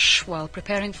Lush while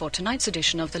preparing for tonight's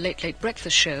edition of the Late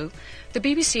Breakfast Show, the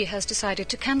BBC has decided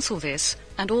to cancel this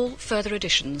and all further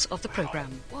editions of the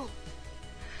programme.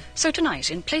 So tonight,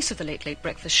 in place of the Late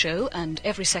Breakfast Show and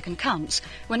Every Second Counts,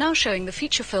 we're now showing the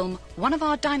feature film One of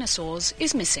Our Dinosaurs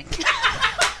is Missing.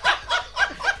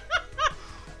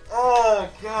 Oh,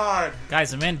 God.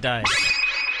 Guys, the man died.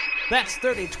 That's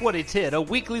 30-2010, a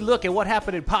weekly look at what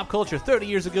happened in pop culture 30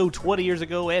 years ago, 20 years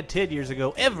ago, and 10 years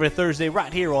ago, every Thursday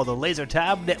right here on the Laser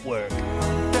Time Network.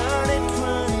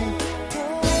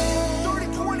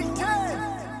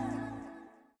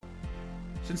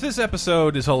 Since this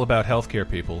episode is all about healthcare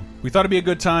people, we thought it'd be a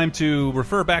good time to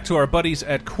refer back to our buddies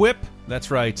at Quip. That's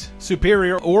right,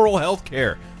 superior oral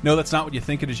healthcare. No, that's not what you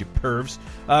think it is, you pervs.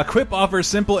 Quip offers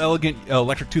simple, elegant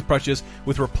electric toothbrushes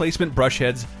with replacement brush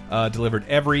heads delivered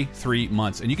every 3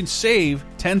 months. And you can save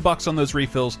 $10 on those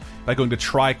refills by going to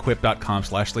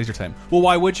tryquip.com/lasertime. Well,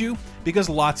 why would you? Because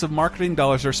lots of marketing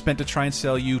dollars are spent to try and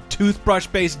sell you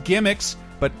toothbrush-based gimmicks,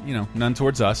 but, none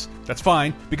towards us. That's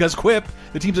fine, because Quip,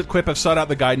 the teams at Quip have sought out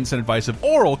the guidance and advice of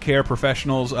oral care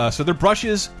professionals, so their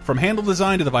brushes, from handle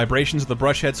design to the vibrations of the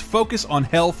brush heads, focus on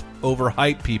health over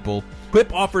hype, people.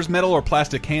 Quip offers metal or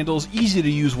plastic handles,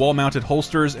 easy-to-use wall-mounted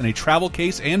holsters, and a travel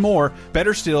case, and more.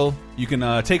 Better still, you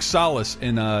can take solace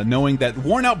in knowing that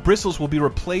worn-out bristles will be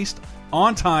replaced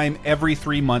on time every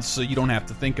 3 months, so you don't have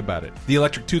to think about it. The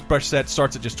electric toothbrush set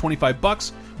starts at just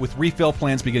 $25, with refill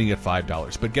plans beginning at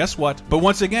 $5. But guess what? But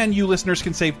once again, you listeners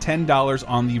can save $10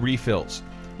 on the refills.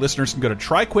 Listeners can go to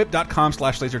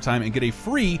tryquip.com/lasertime and get a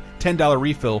free $10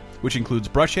 refill, which includes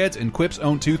brush heads and Quip's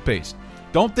own toothpaste.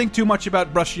 Don't think too much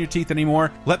about brushing your teeth anymore.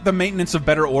 Let the maintenance of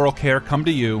better oral care come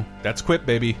to you. That's Quip,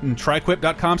 baby. And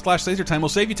tryquip.com/lasertime will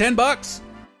save you $10.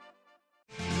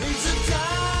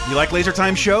 You like Laser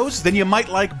Time shows? Then you might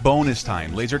like Bonus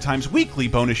Time, Laser Time's weekly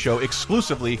bonus show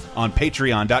exclusively on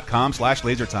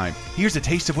patreon.com/lasertime. Here's a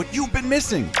taste of what you've been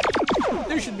missing.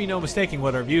 There should be no mistaking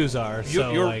what our views are.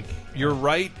 You're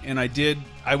right, and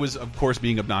I was, of course,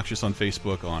 being obnoxious on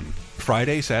Facebook on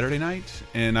Friday, Saturday night,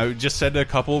 and I just said to a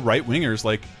couple right-wingers,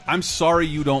 like, I'm sorry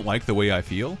you don't like the way I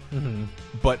feel,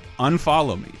 but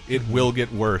unfollow me. It will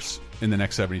get worse in the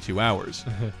next 72 hours.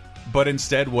 But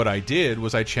instead, what I did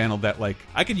was I channeled that, like,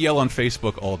 I could yell on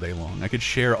Facebook all day long. I could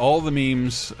share all the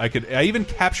memes. I even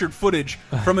captured footage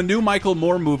from a new Michael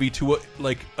Moore movie to,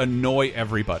 like, annoy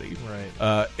everybody.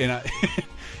 Right.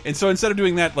 And so instead of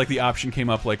doing that, like, the option came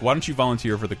up, like, why don't you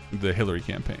volunteer for the Hillary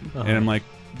campaign? And I'm like,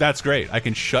 that's great. I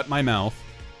can shut my mouth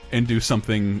and do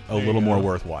something a little more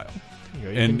worthwhile.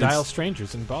 You can dial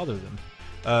strangers and bother them.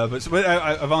 But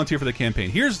I volunteer for the campaign.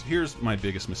 Here's my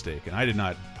biggest mistake, and I did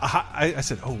not. I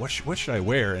said, "Oh, what should I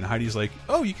wear?" And Heidi's like,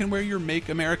 "Oh, you can wear your Make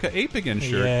America Ape Again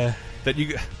shirt that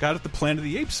you got at the Planet of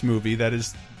the Apes movie. That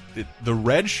is the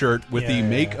red shirt with the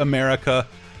Make America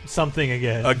Something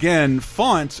Again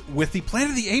font with the Planet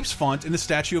of the Apes font in the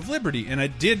Statue of Liberty." And I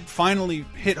did finally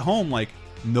hit home, like,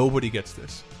 nobody gets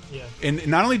this. Yeah. And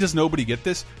not only does nobody get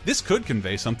this, this could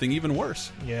convey something even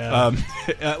worse. Yeah.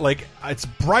 Like, it's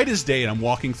bright as day, and I'm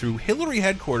walking through Hillary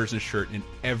headquarters in a shirt, and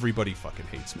everybody fucking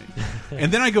hates me. And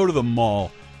then I go to the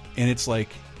mall, and it's like,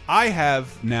 I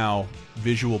have now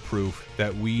visual proof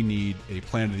that we need a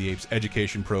Planet of the Apes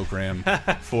education program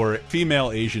for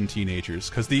female Asian teenagers,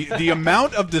 because the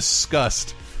amount of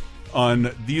disgust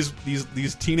on these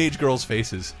teenage girls'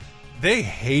 faces, they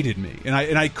hated me, and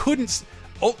I couldn't.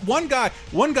 Oh, one guy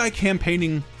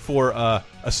campaigning for a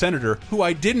senator who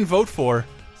I didn't vote for.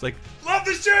 It's like, love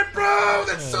the shirt, bro.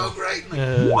 That's so great.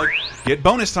 Like, get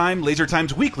Bonus Time, Laser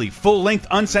Time's weekly, full-length,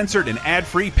 uncensored, and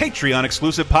ad-free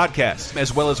Patreon-exclusive podcasts,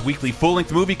 as well as weekly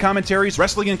full-length movie commentaries,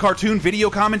 wrestling and cartoon video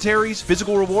commentaries,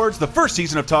 physical rewards, the first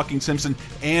season of Talking Simpson,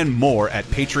 and more at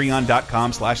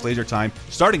patreon.com/lasertime,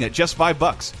 starting at just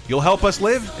 $5. You'll help us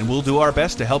live, and we'll do our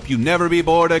best to help you never be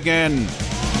bored again.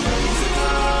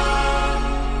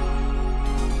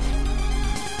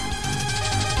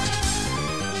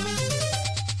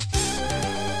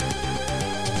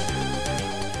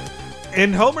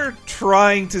 And Homer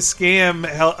trying to scam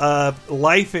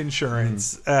life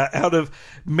insurance out of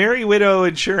Merry Widow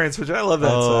Insurance, which I love that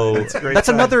song. It's a great That's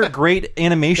song. another great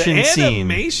animation scene.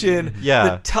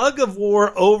 The tug of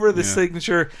war over the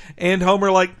signature, and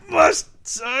Homer like, must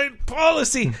sign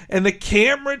policy, and the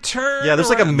camera turns. Yeah, there's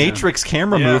like a Matrix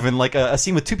camera Yeah. move and like a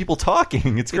scene with two people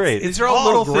talking. It's great. These are all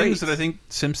little things that I think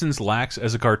Simpsons lacks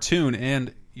as a cartoon,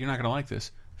 and you're not going to like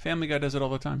this. Family Guy does it all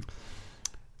the time.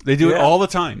 They do it all the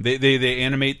time. They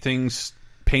animate things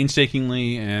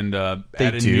painstakingly and add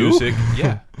in music.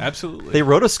 Yeah, absolutely. They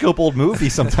rotoscope old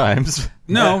movies sometimes.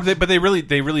 But they really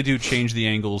do change the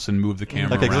angles and move the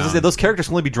camera around. Those characters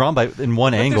can only be drawn in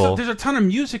one angle. There's a ton of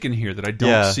music in here that I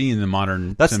don't see in the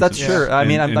modern. That's Simpsons. sure. I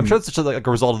mean, I'm sure it's just like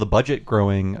a result of the budget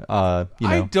growing.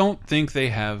 I don't think they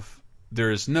have. There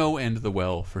is no end to the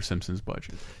well for Simpsons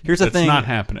budget. Here's the thing: it's not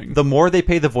happening. The more they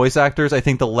pay the voice actors, I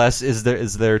think the less is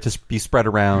there to be spread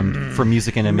around for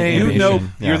music and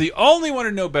animation. You're the only one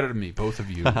who know better than me, both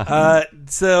of you.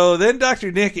 So then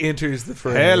Dr. Nick enters the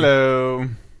frame. Hello.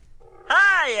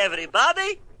 Hi,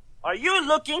 everybody. Are you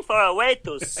looking for a way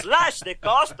to slash the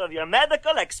cost of your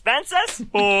medical expenses?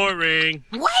 Boring.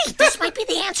 Wait, this might be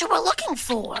the answer we're looking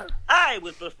for. I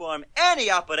will perform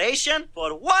any operation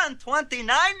for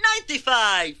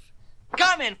 $129.95.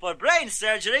 Come in for brain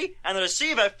surgery and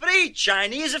receive a free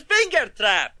Chinese finger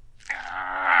trap.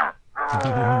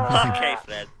 Okay,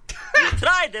 Fred. You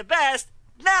tried the best.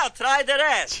 Now try the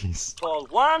rest. Jeez. Call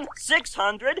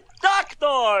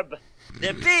 1-600-DOCTORB.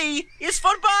 The B is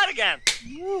for bargain.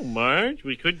 Oh, Marge,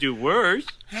 we could do worse.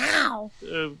 How?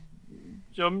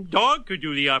 Some dog could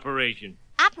do the operation.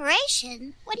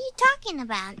 Operation? What are you talking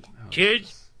about?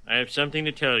 Kids, I have something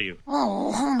to tell you.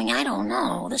 Oh, homie, I don't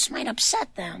know. This might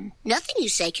upset them. Nothing you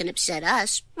say can upset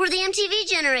us. We're the MTV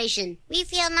generation. We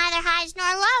feel neither highs nor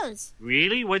lows.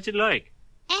 Really? What's it like?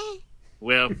 Eh.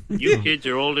 Well, you kids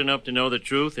are old enough to know the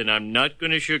truth, and I'm not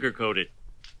going to sugarcoat it.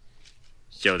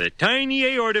 So the tiny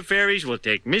aorta fairies will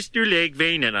take Mr.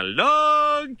 Legvein on a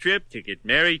long trip to get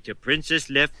married to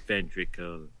Princess Left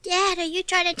Ventricle. Dad, are you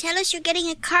trying to tell us you're getting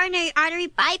a coronary artery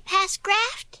bypass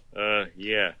graft?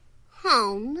 Yeah.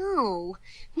 Oh, no.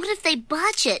 What if they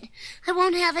botch it? I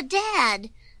won't have a dad.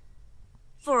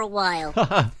 For a while.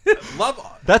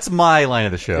 That's my line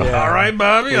of the show. Yeah. All right,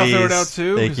 Bobby, I'll throw it out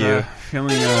too. Thank you.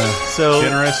 Feeling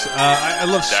generous. I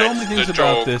love so many things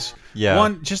about this. Yeah.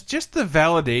 One, just the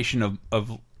validation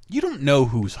of you don't know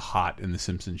who's hot in the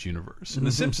Simpsons universe, and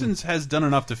the Simpsons has done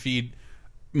enough to feed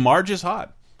Marge is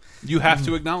hot. You have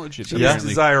to acknowledge it. She is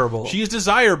desirable. She is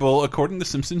desirable according to the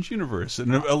Simpsons universe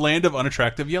in a land of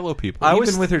unattractive yellow people.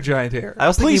 Even with her giant hair.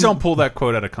 Please don't pull that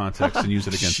quote out of context and use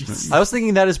it against me. I was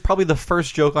thinking that is probably the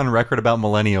first joke on record about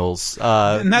millennials.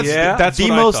 And that's the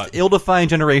what I most thought. ill-defined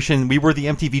generation. We were the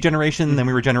MTV generation, then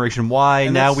we were Generation Y.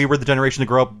 And now that's- we were the generation to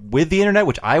grow up with the internet,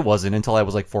 which I wasn't until I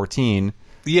was like 14.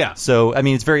 Yeah. So I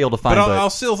mean, it's very ill-defined. But But I'll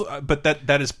still. But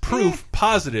that is proof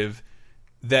positive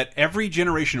that every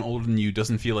generation older than you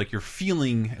doesn't feel like you're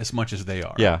feeling as much as they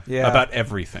are. Yeah. About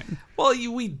everything. Well,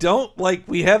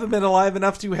 we haven't been alive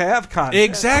enough to have content.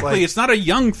 Exactly. Like, it's not a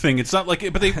young thing. It's not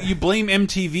like, but you blame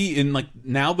MTV and like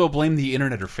now they'll blame the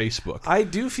internet or Facebook. I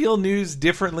do feel news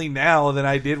differently now than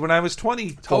I did when I was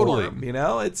 20. Totally. You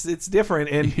know, it's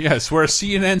different. And yes, where a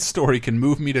CNN story can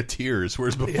move me to tears,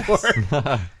 whereas before,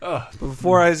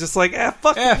 before I was just like,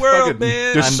 fuck the world,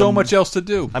 man. There's so much else to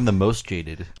do. I'm the most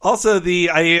jaded. Also,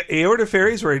 the Aorta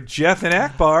Fairies were Jeff and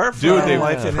Akbar from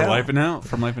Life in Hell.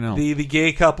 From Life in Hell. The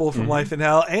gay couple from Life in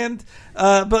Hell. And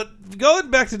but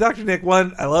going back to Dr. Nick,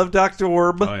 one, I love Dr.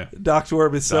 Orb. Oh, yeah. Dr.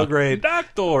 Orb is so great.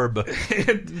 Dr. Orb.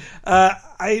 And,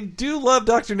 I do love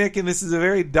Dr. Nick, and this is a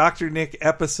very Dr. Nick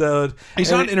episode.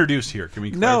 He's not introduced here. Can we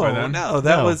clarify that? No,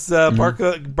 that was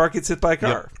Bark Gets Hit by a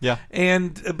Car. Yeah.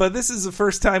 But this is the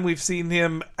first time we've seen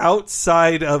him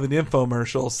outside of an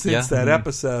infomercial since that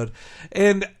episode.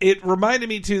 And it reminded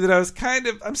me, too,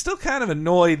 that I'm still kind of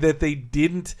annoyed that they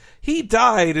didn't. He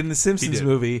died in the Simpsons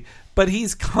movie, but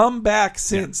he's come back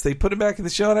since. They put him back in the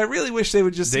show, and I really wish they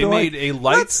would just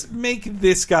let's make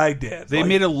this guy dead. They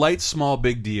made a light, small,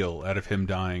 big deal out of him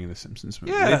dying in the Simpsons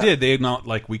movie. Yeah. They did. They not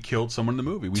like we killed someone in the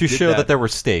movie. We To did show that there were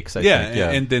stakes, I think.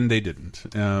 Yeah. and then they didn't.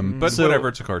 But So, whatever,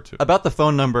 it's a cartoon. About the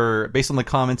phone number, based on the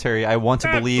commentary, I want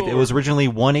to believe it was originally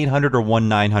 1-800 or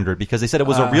 1-900 because they said it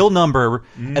was a real number,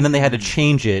 and then they had to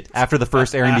change it after the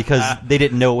first airing because they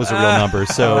didn't know it was a real number.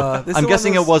 So I'm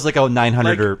guessing it was like a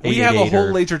 900 or 888. We have a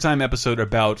whole Laser Time episode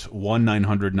about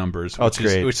 1-900 numbers. Oh, it's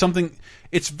great. Which something.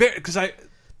 It's very because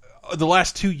the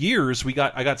last 2 years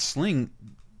I got Sling.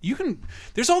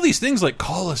 There's all these things like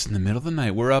call us in the middle of the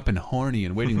night. We're up and horny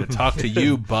and waiting to talk to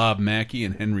you, Bob Mackey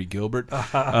and Henry Gilbert.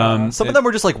 Some of them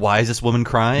were just like, "Why is this woman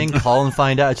crying? Call and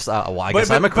find out." Just, well, I guess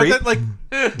I'm a creep. But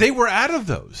they were out of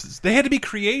those. They had to be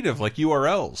creative, like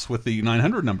URLs with the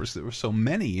 900 numbers. There were so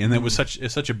many, and it was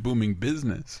such a booming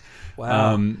business.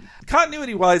 Wow.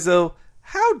 Continuity wise, though.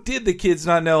 How did the kids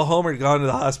not know Homer had gone to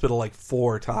the hospital like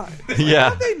 4 times? Yeah.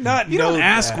 How did they not You know don't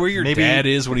ask that? where your dad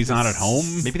is when he's not at home.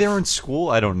 Maybe they were in school.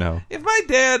 I don't know. If my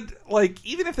dad,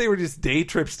 even if they were just day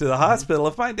trips to the hospital,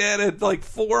 if my dad had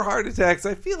 4 heart attacks,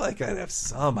 I feel like I'd have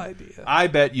some idea. I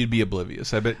bet you'd be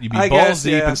oblivious. I bet you'd be I balls guess,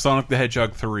 deep yeah. in Sonic the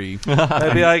Hedgehog 3.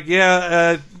 I'd be like,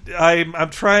 I'm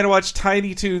trying to watch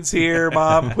Tiny Toons here,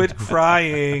 Mom. Quit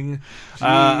crying.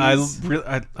 I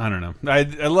don't know. I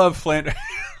love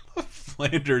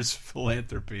Flanders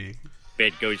philanthropy.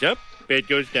 Bed goes up, bed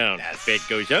goes down. Bed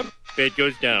goes up, bed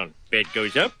goes down. Bed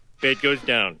goes up, bed goes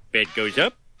down. Bed goes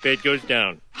up, bed goes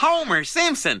down. Homer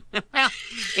Simpson. Well,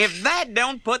 if that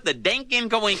don't put the dink in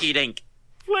coinky dink.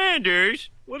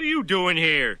 Flanders, what are you doing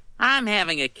here? I'm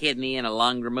having a kidney and a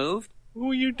lung removed.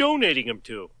 Who are you donating them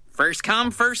to? First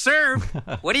come, first serve.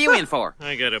 What are you in for?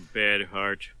 I got a bad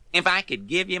heart. If I could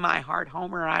give you my heart,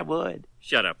 Homer, I would.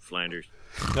 Shut up, Flanders.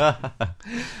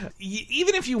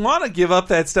 Even if you want to give up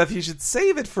that stuff, you should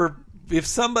save it for if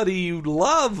somebody you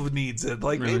love needs it.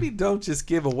 Maybe don't just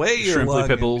give away your lung. Shrimply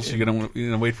Pipples, you're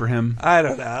gonna wait for him. I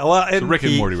don't know. Well, So Rick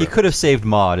and Morty. He could have saved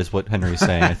Maude, is what Henry's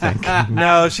saying. I think.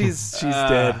 No, she's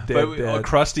dead. But Dead.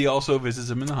 Krusty also visits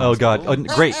him in the Oh hospital. God!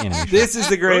 Great animation. This is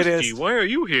the greatest. Krusty, why are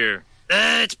you here?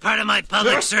 It's part of my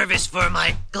public service for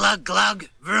my glug glug,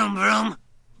 vroom vroom,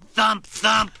 thump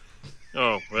thump.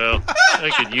 Oh, well, I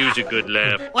could use a good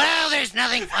laugh. Well, there's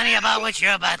nothing funny about what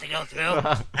you're about to go through.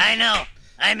 I know.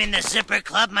 I'm in the Zipper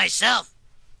Club myself.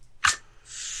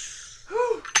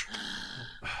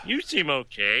 You seem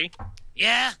okay.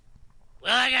 Yeah?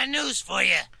 Well, I got news for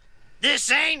you. This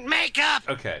ain't makeup.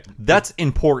 Okay. That's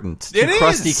important to It is.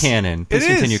 Krusty Cannon. Please It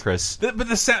continue, is. Chris. But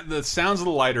the sounds of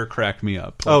the lighter cracked me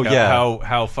up. Oh, yeah.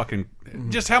 How fucking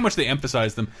just how much they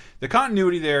emphasize them. The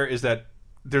continuity there is that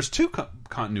there's two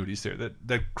continuities there.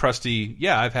 That Krusty,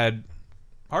 I've had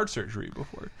heart surgery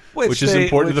before, which is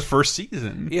important to the first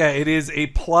season. Yeah, it is a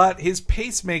plot. His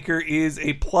pacemaker is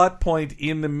a plot point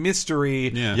in the mystery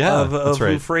of that's who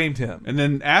right. framed him. And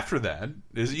then after that,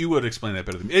 You would explain that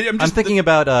better than me. I'm thinking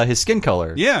about his skin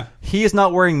color. Yeah. He is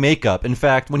not wearing makeup. In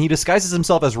fact, when he disguises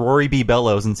himself as Rory B.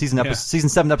 Bellows in season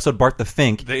 7 episode Bart the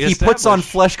Fink, he puts on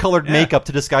flesh-colored makeup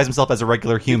to disguise himself as a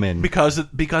regular human. Because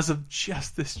of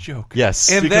just this joke.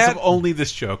 Yes. And because of only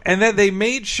this joke. And that they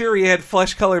made sure he had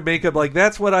flesh-colored makeup. Like,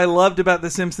 that's what I loved about The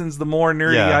Simpsons the more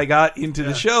nerdy I got into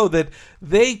the show, that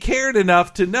they cared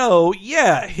enough to know,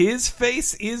 his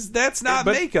face that's not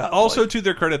makeup. Also, to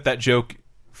their credit, that joke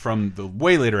from the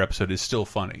way later episode is still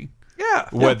funny. Yeah.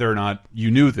 Whether or not you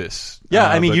knew this. Yeah,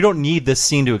 I mean, you don't need this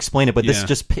scene to explain it, but this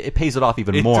just it pays it off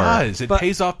even more. It does. It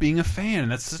pays off being a fan.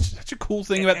 That's such a cool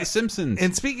thing about The Simpsons.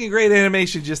 And speaking of great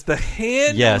animation, just the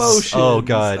hand motions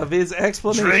of his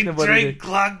explanation of what he did.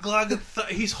 Glug, glug,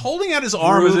 he's holding out his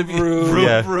arm as if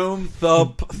vroom,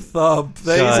 thump, thump.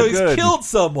 So he's killed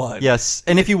someone. Yes,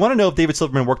 and if you want to know if David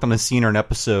Silverman worked on a scene or an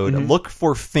episode, look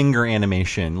for finger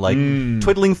animation, like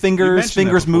twiddling fingers,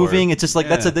 fingers moving. It's just like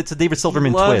that's a David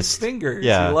Silverman twist. Fingers.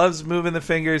 Yeah. He loves moving the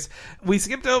fingers. We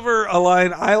skipped over a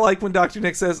line I like when Dr.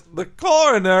 Nick says, "The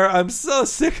coroner, I'm so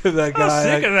sick of that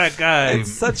guy."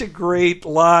 It's such a great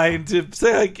line to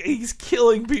say. Like, he's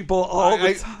killing people all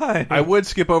the time. I would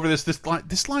skip over this.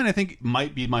 This line I think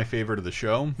might be my favorite of the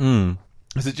show.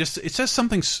 Is it says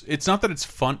something. It's not that it's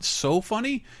so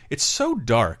funny. It's so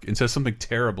dark and says something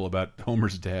terrible about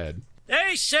Homer's dad.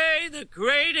 They say the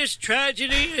greatest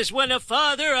tragedy is when a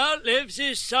father outlives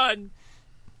his son.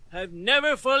 I've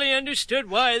never fully understood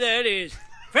why that is.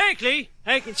 Frankly,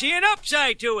 I can see an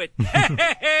upside to it.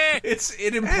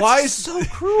 It implies That's so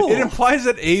cruel. It implies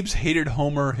that Abe's hated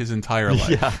Homer his entire life.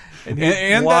 Yeah. And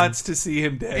he wants to see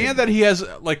him dead. And that he has,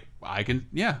 like, I can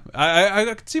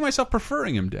see myself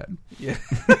preferring him dead. Yeah.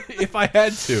 If I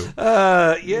had to.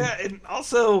 And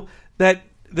also that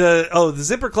the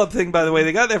Zipper Club thing, by the way,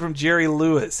 they got that from Jerry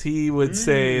Lewis. He would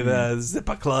say the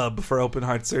Zipper Club for open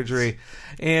heart surgery.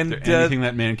 And anything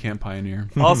that man can't pioneer.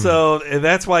 Also,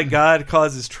 that's why God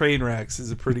causes train wrecks is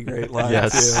a pretty great line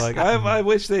Yes. too. Like I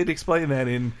wish they'd explain that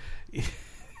in.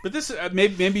 But this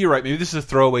maybe you're right. Maybe this is a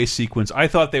throwaway sequence. I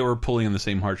thought they were pulling on the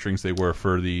same heartstrings they were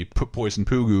for the Poison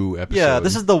Pugu episode. Yeah,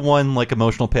 this is the one like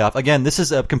emotional payoff. Again, this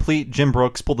is a complete. Jim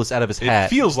Brooks pulled this out of his hat. It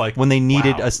feels like when they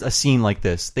needed a scene like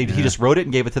this. He just wrote it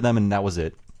and gave it to them, and that was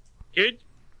it. Kid,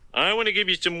 I want to give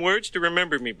you some words to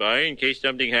remember me by in case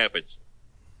something happens.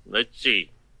 Let's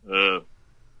see. I'm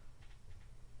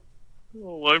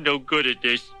no good at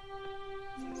this.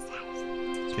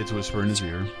 Kids whisper in his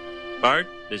ear. Bart,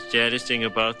 the saddest thing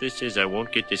about this is I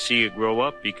won't get to see you grow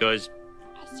up because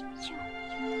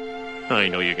I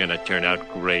know you're going to turn out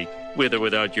great, with or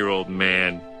without your old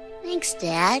man. Thanks,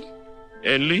 Dad.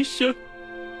 And Lisa?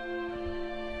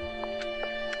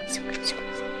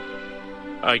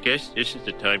 I guess this is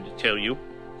the time to tell you.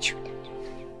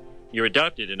 You're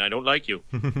adopted and I don't like you.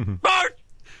 Bart!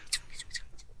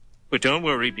 But don't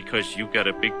worry because you've got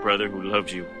a big brother who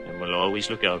loves you and will always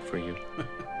look out for you.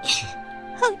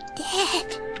 Oh,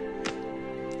 Dad.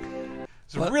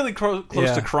 It's really close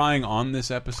to crying on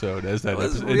this episode as that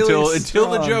episode, really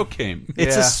until the joke came.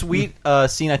 It's a sweet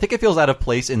scene. I think it feels out of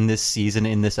place in this season,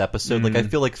 in this episode. Like I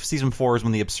feel like season 4 is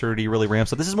when the absurdity really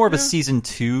ramps up. This is more of a season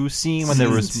 2 scene when there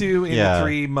was season 2 in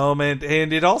 3 moment,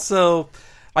 and it also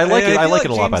I like it. I like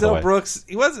it a lot. James by the L. way, Brooks,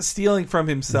 he wasn't stealing from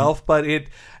himself, but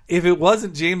if it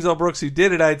wasn't James L. Brooks who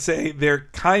did it, I'd say they're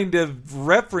kind of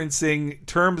referencing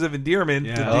terms of endearment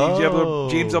to the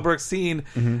James L. Brooks scene,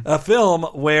 a film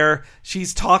where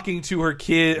she's talking to her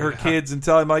kids and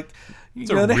telling them, like,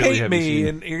 you're going to hate me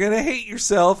and you're going to hate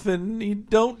yourself and you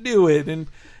don't do it and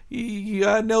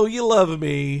I know you love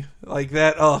me. Like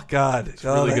that. Oh, God. It's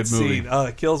a really good movie. Scene. Oh,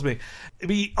 it kills me.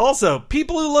 Also,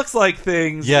 people who looks like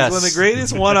things is one of the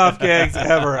greatest one-off gags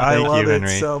ever. I love it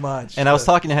so much. And I was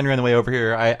talking to Henry on the way over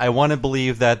here. I want to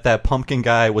believe that pumpkin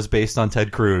guy was based on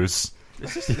Ted Cruz.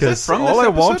 Because all I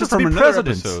want is to be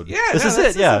president. Yeah, this is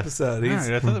it. Yeah,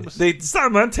 they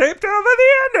someone taped over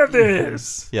the end of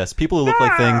this. Yes, people who look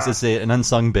like things is an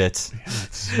unsung bit. Yeah,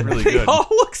 it's really they good. all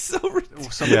look so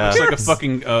ridiculous. It's like a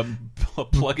fucking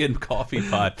plug-in coffee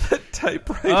pot.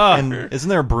 Typewriter. And isn't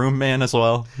there a broom man as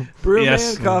well? Broom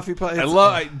man, coffee pot.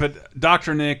 But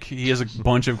Dr. Nick, he has a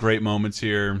bunch of great moments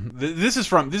here. This is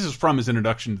from his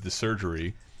introduction to the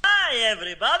surgery. Hi,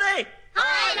 everybody.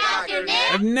 Hi, Dr.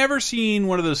 Nick. I've never seen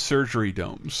one of those surgery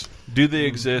domes. Do they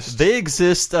exist? They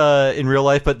exist in real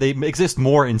life, but they exist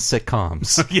more in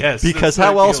sitcoms. Yes, because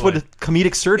how else would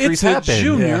comedic surgeries happen? It's a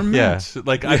junior mint.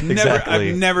 Like I've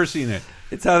never seen it.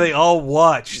 It's how they all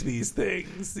watch these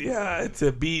things. Yeah,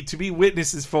 to be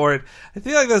witnesses for it. I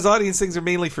feel like those audience things are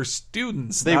mainly for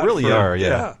students. They really are.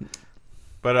 Yeah.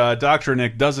 But Dr.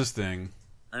 Nick does his thing.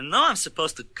 I know I'm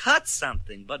supposed to cut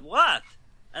something, but what?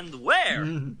 And where?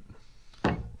 Hey!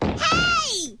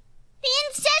 The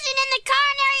incision in the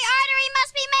coronary artery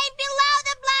must be made below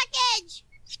the blockage!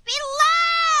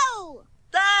 Below!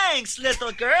 Thanks,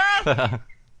 little girl!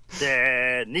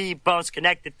 The knee bone's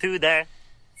connected to the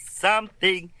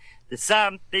something. The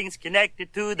something's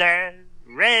connected to the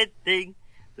red thing.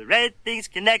 The red thing's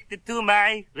connected to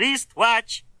my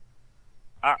wristwatch.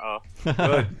 Uh-oh.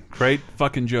 Good. Great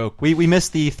fucking joke. We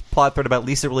missed the plot thread about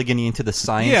Lisa really getting into the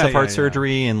science of heart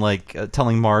surgery and like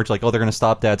telling Marge like, oh, they're going to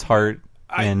stop Dad's heart.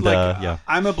 And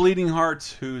I'm a bleeding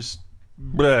heart who's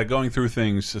going through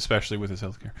things, especially with his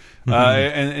healthcare,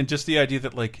 and just the idea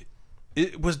that like,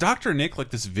 was Dr. Nick like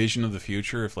this vision of the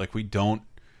future? If like we don't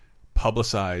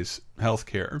publicize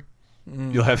healthcare,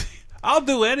 you'll have I'll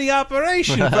do any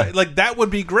operation. Like that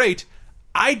would be great.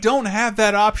 I don't have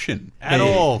that option at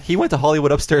all. He went to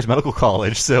Hollywood Upstairs Medical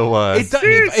College, so if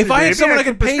I had someone I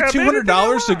could pay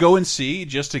 $200 to go and see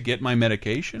just to get my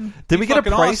medication, did we get a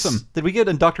price? Awesome. Did we get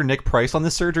a Dr. Nick price on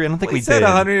this surgery? I don't think we said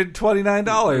did.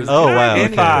 $129. Oh wow,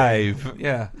 and okay. $5.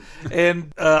 Yeah,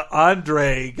 and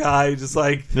Andre guy just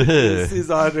like this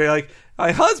is Andre like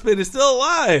my husband is still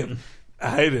alive.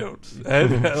 I don't.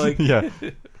 Like yeah.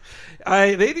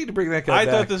 They need to bring that guy back.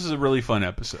 I thought this was a really fun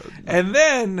episode. And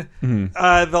then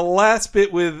the last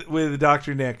bit with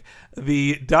Dr. Nick,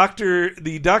 the Dr.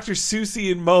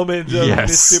 Seussian moment of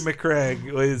Mr.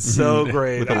 McCraig was so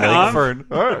great. With a leg for an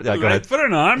arm. Yeah, go ahead. For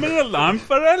an arm and a arm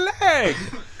for a leg.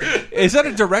 Is that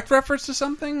a direct reference to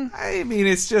something? I mean,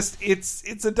 it's just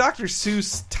it's a Dr.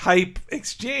 Seuss type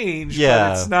exchange. Yeah,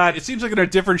 but it's not. It seems like in a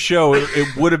different show,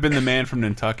 it would have been the man from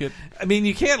Nantucket. I mean,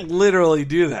 you can't literally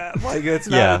do that. Like, it's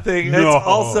not a thing.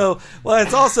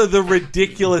 It's also the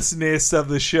ridiculousness of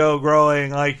the show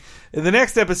growing. Like, the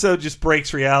next episode just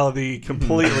breaks reality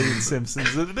completely in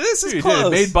Simpsons. But this is close.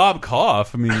 It made Bob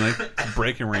cough. I mean, like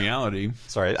breaking reality.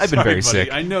 Sorry, I've been very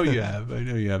sick. I know you have.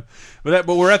 But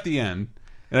we're at the end.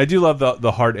 And I do love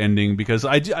the heart ending because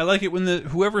I like it when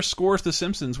whoever scores The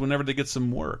Simpsons whenever they get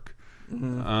some work.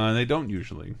 They don't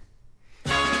usually.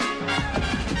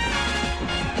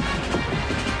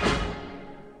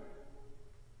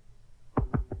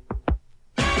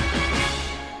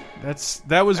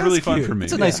 That was really fun for me.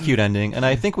 It's a nice, cute ending, and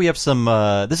I think we have some.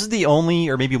 This is the only,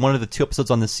 or maybe one of the 2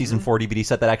 episodes on this season 4 DVD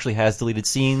set that actually has deleted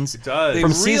scenes. It does. They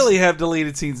really have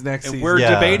deleted scenes next season. We're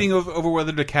debating over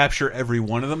whether to capture every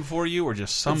one of them for you or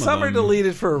just some of them. Some are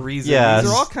deleted for a reason. Yeah,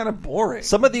 these are all kind of boring.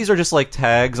 Some of these are just like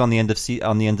tags on the end of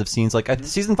scenes. Like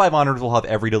season 5 honors will have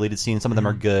every deleted scene. Some of them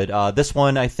are good. This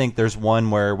one, I think there's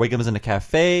one where Wiggum's in a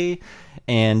cafe.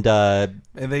 And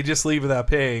they just leave without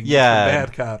paying. Yeah,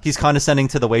 bad cops. He's condescending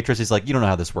to the waitress. He's like, "You don't know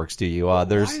how this works, do you?" Why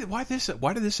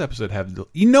did this episode have?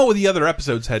 The other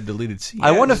episodes had deleted scenes.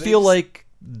 I want to feel like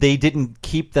they didn't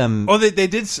keep them. Oh, they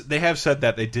did. They have said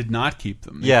that they did not keep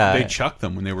them. They chucked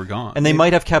them when they were gone, and they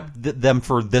might have kept them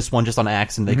for this one just on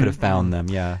accident. They could have found them.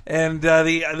 Yeah, and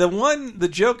the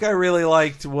joke I really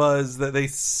liked was that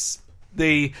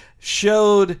they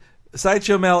showed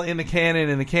Sideshow Mel in the cannon,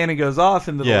 and the cannon goes off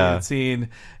in the deleted scene,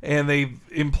 and they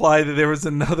imply that there was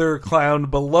another clown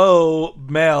below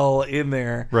Mel in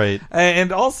there. Right.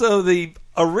 And also, the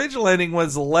original ending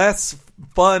was less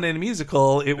fun and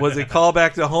musical. It was a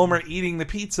callback to Homer eating the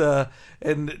pizza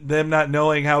and them not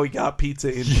knowing how he got pizza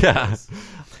in the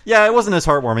Yeah, it wasn't as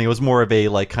heartwarming. It was more of a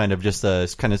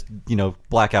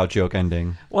blackout joke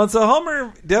ending. Well, so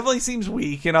Homer definitely seems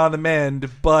weak and on the mend,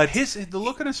 but the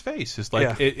look on his face is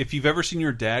like if you've ever seen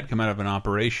your dad come out of an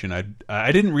operation.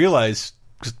 I didn't realize,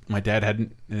 because my dad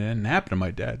hadn't happened to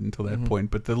my dad until that point,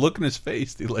 but the look in his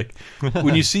face,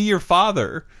 when you see your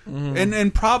father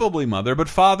and probably mother, but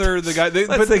father, the guy.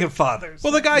 Let's think of fathers.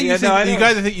 Well, the guy you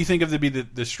think of to be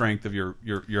the strength of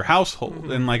your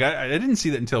household, and like I didn't see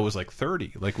that until it was like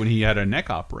 30, like when he had a neck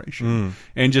operation,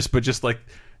 and just like.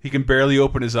 He can barely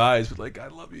open his eyes, but like, I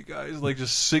love you guys, like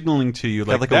just signaling to you,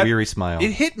 like a weary smile.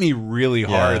 It hit me really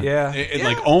hard,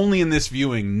 like only in this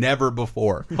viewing, never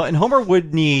before. And Homer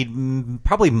would need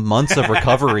probably months of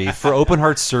recovery for open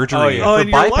heart surgery. And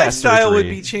your lifestyle would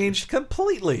be changed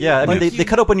completely. Yeah, I mean they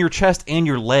cut open your chest and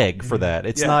your leg for that.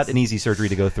 It's not an easy surgery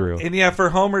to go through. And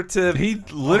for Homer to, he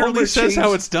literally says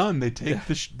how it's done. They take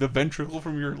the ventricle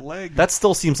from your leg. That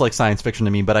still seems like science fiction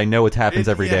to me, but I know it happens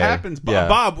every day. It happens,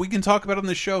 Bob. We can talk about it on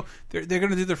the show. They're going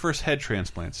to do their first head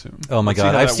transplant soon. Oh my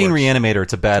god! I've seen Reanimator.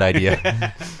 It's a bad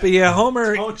idea. But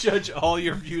Homer. Don't judge all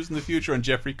your views in the future on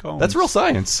Jeffrey Combs. That's real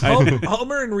science.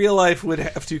 Homer in real life would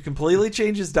have to completely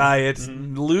change his diet,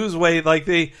 lose weight. Like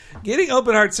getting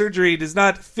open heart surgery does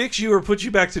not fix you or put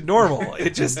you back to normal.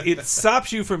 It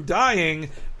stops you from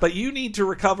dying, but you need to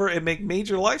recover and make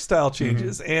major lifestyle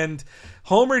changes. And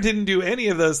Homer didn't do any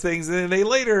of those things, and then they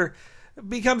later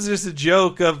becomes just a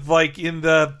joke of like in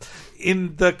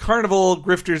the Carnival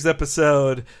Grifters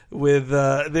episode with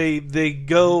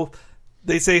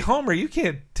they say, Homer, you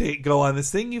can't go on this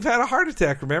thing. You've had a heart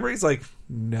attack, remember? He's like,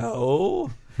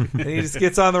 no. And he just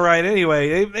gets on the ride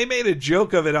anyway. They made a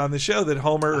joke of it on the show that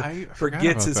Homer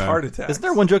forgets his heart attack. Isn't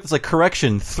there one joke that's like,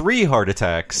 correction, 3 heart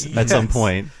attacks at some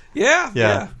point?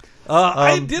 Yeah.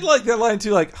 I did like that line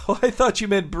too, like, oh, I thought you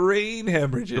meant brain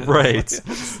hemorrhages. Right.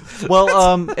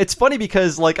 Well, it's funny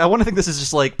because like I want to think this is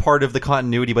just like part of the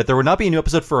continuity, but there would not be a new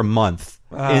episode for a month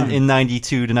in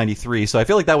 92 to 93. So I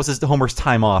feel like that was just Homer's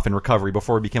time off and recovery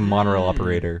before he became monorail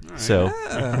operator. Right. So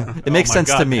it makes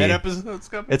sense to me. That episode's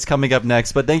coming. It's coming up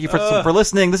next. But thank you for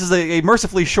listening. This is a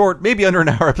mercifully short, maybe under an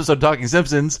hour episode of Talking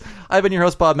Simpsons. I've been your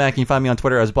host, Bob Mack. You can find me on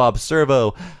Twitter as Bob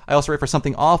Servo. I also write for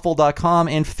somethingawful.com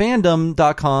and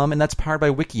fandom.com, and that's powered by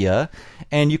Wikia.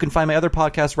 And you can find my other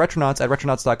podcast, Retronauts, at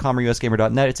retronauts.com or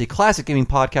usgamer.net. It's a classic gaming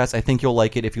podcast. I think you'll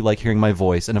like it if you like hearing my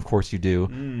voice, and of course you do.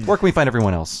 Where can we find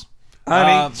everyone else?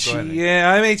 I'm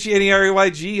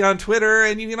HGNERYG on Twitter,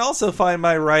 and you can also find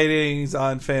my writings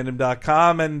on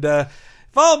fandom.com, and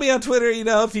follow me on Twitter,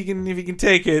 if you can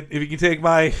take it, if you can take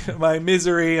my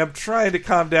misery. I'm trying to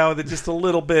calm down with it just a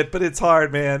little bit, but it's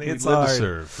hard, man. It's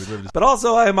hard. But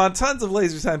also, I am on tons of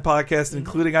Laser Time podcasts,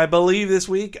 including, I believe this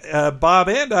week, Bob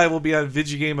and I will be on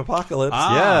Video Game Apocalypse.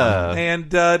 Yeah.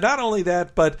 And not only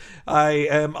that, but I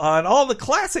am on all the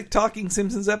classic Talking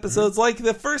Simpsons episodes, like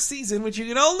the first season, which you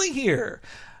can only hear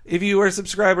if you are a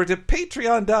subscriber to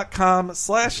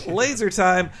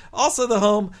patreon.com/lasertime, also the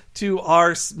home to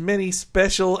our many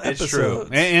special episodes. It's true.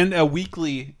 And a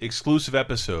weekly exclusive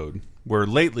episode where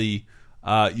lately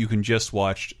you can just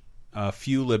watch a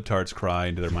few libtards cry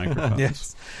into their microphones.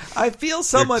 Yes. I feel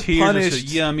somewhat their tears punished. are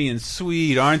so yummy and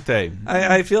sweet, aren't they?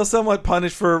 I feel somewhat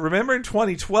punished for, remember in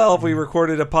 2012 we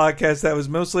recorded a podcast that was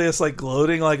mostly us like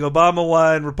gloating, like Obama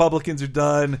won, Republicans are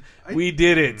done, we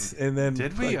did it. And then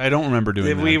did we? I don't remember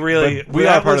doing that. We really, we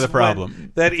are part of the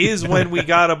problem. That is when we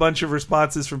got a bunch of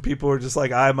responses from people who were just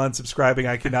like, I'm unsubscribing,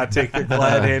 I cannot take the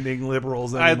glad-handing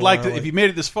liberals anymore. I'd like to, if you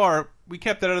made it this far, we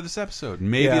kept that out of this episode.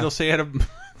 Maybe it'll say out of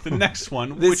the next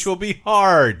one, which will be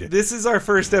hard. This is our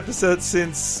first episode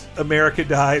since America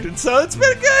died, and so it's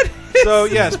been good. So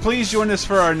yes, please join us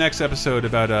for our next episode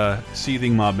about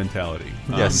seething mob mentality.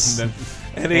 Yes. And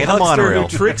a huckster who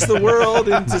tricks the world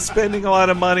into spending a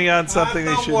lot of money on something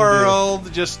they shouldn't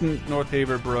do. Just North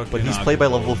Haverbrook. But he's played by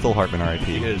lovable Phil Hartman, R.I.P.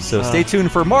 He is. So stay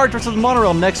tuned for Marge vs. the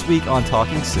Monorail next week on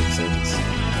Talking Simpsons.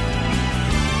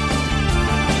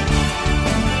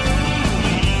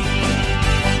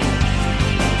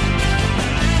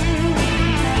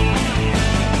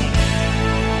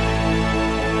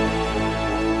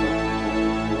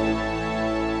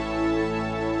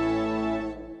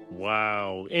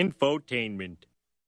 Wow, infotainment.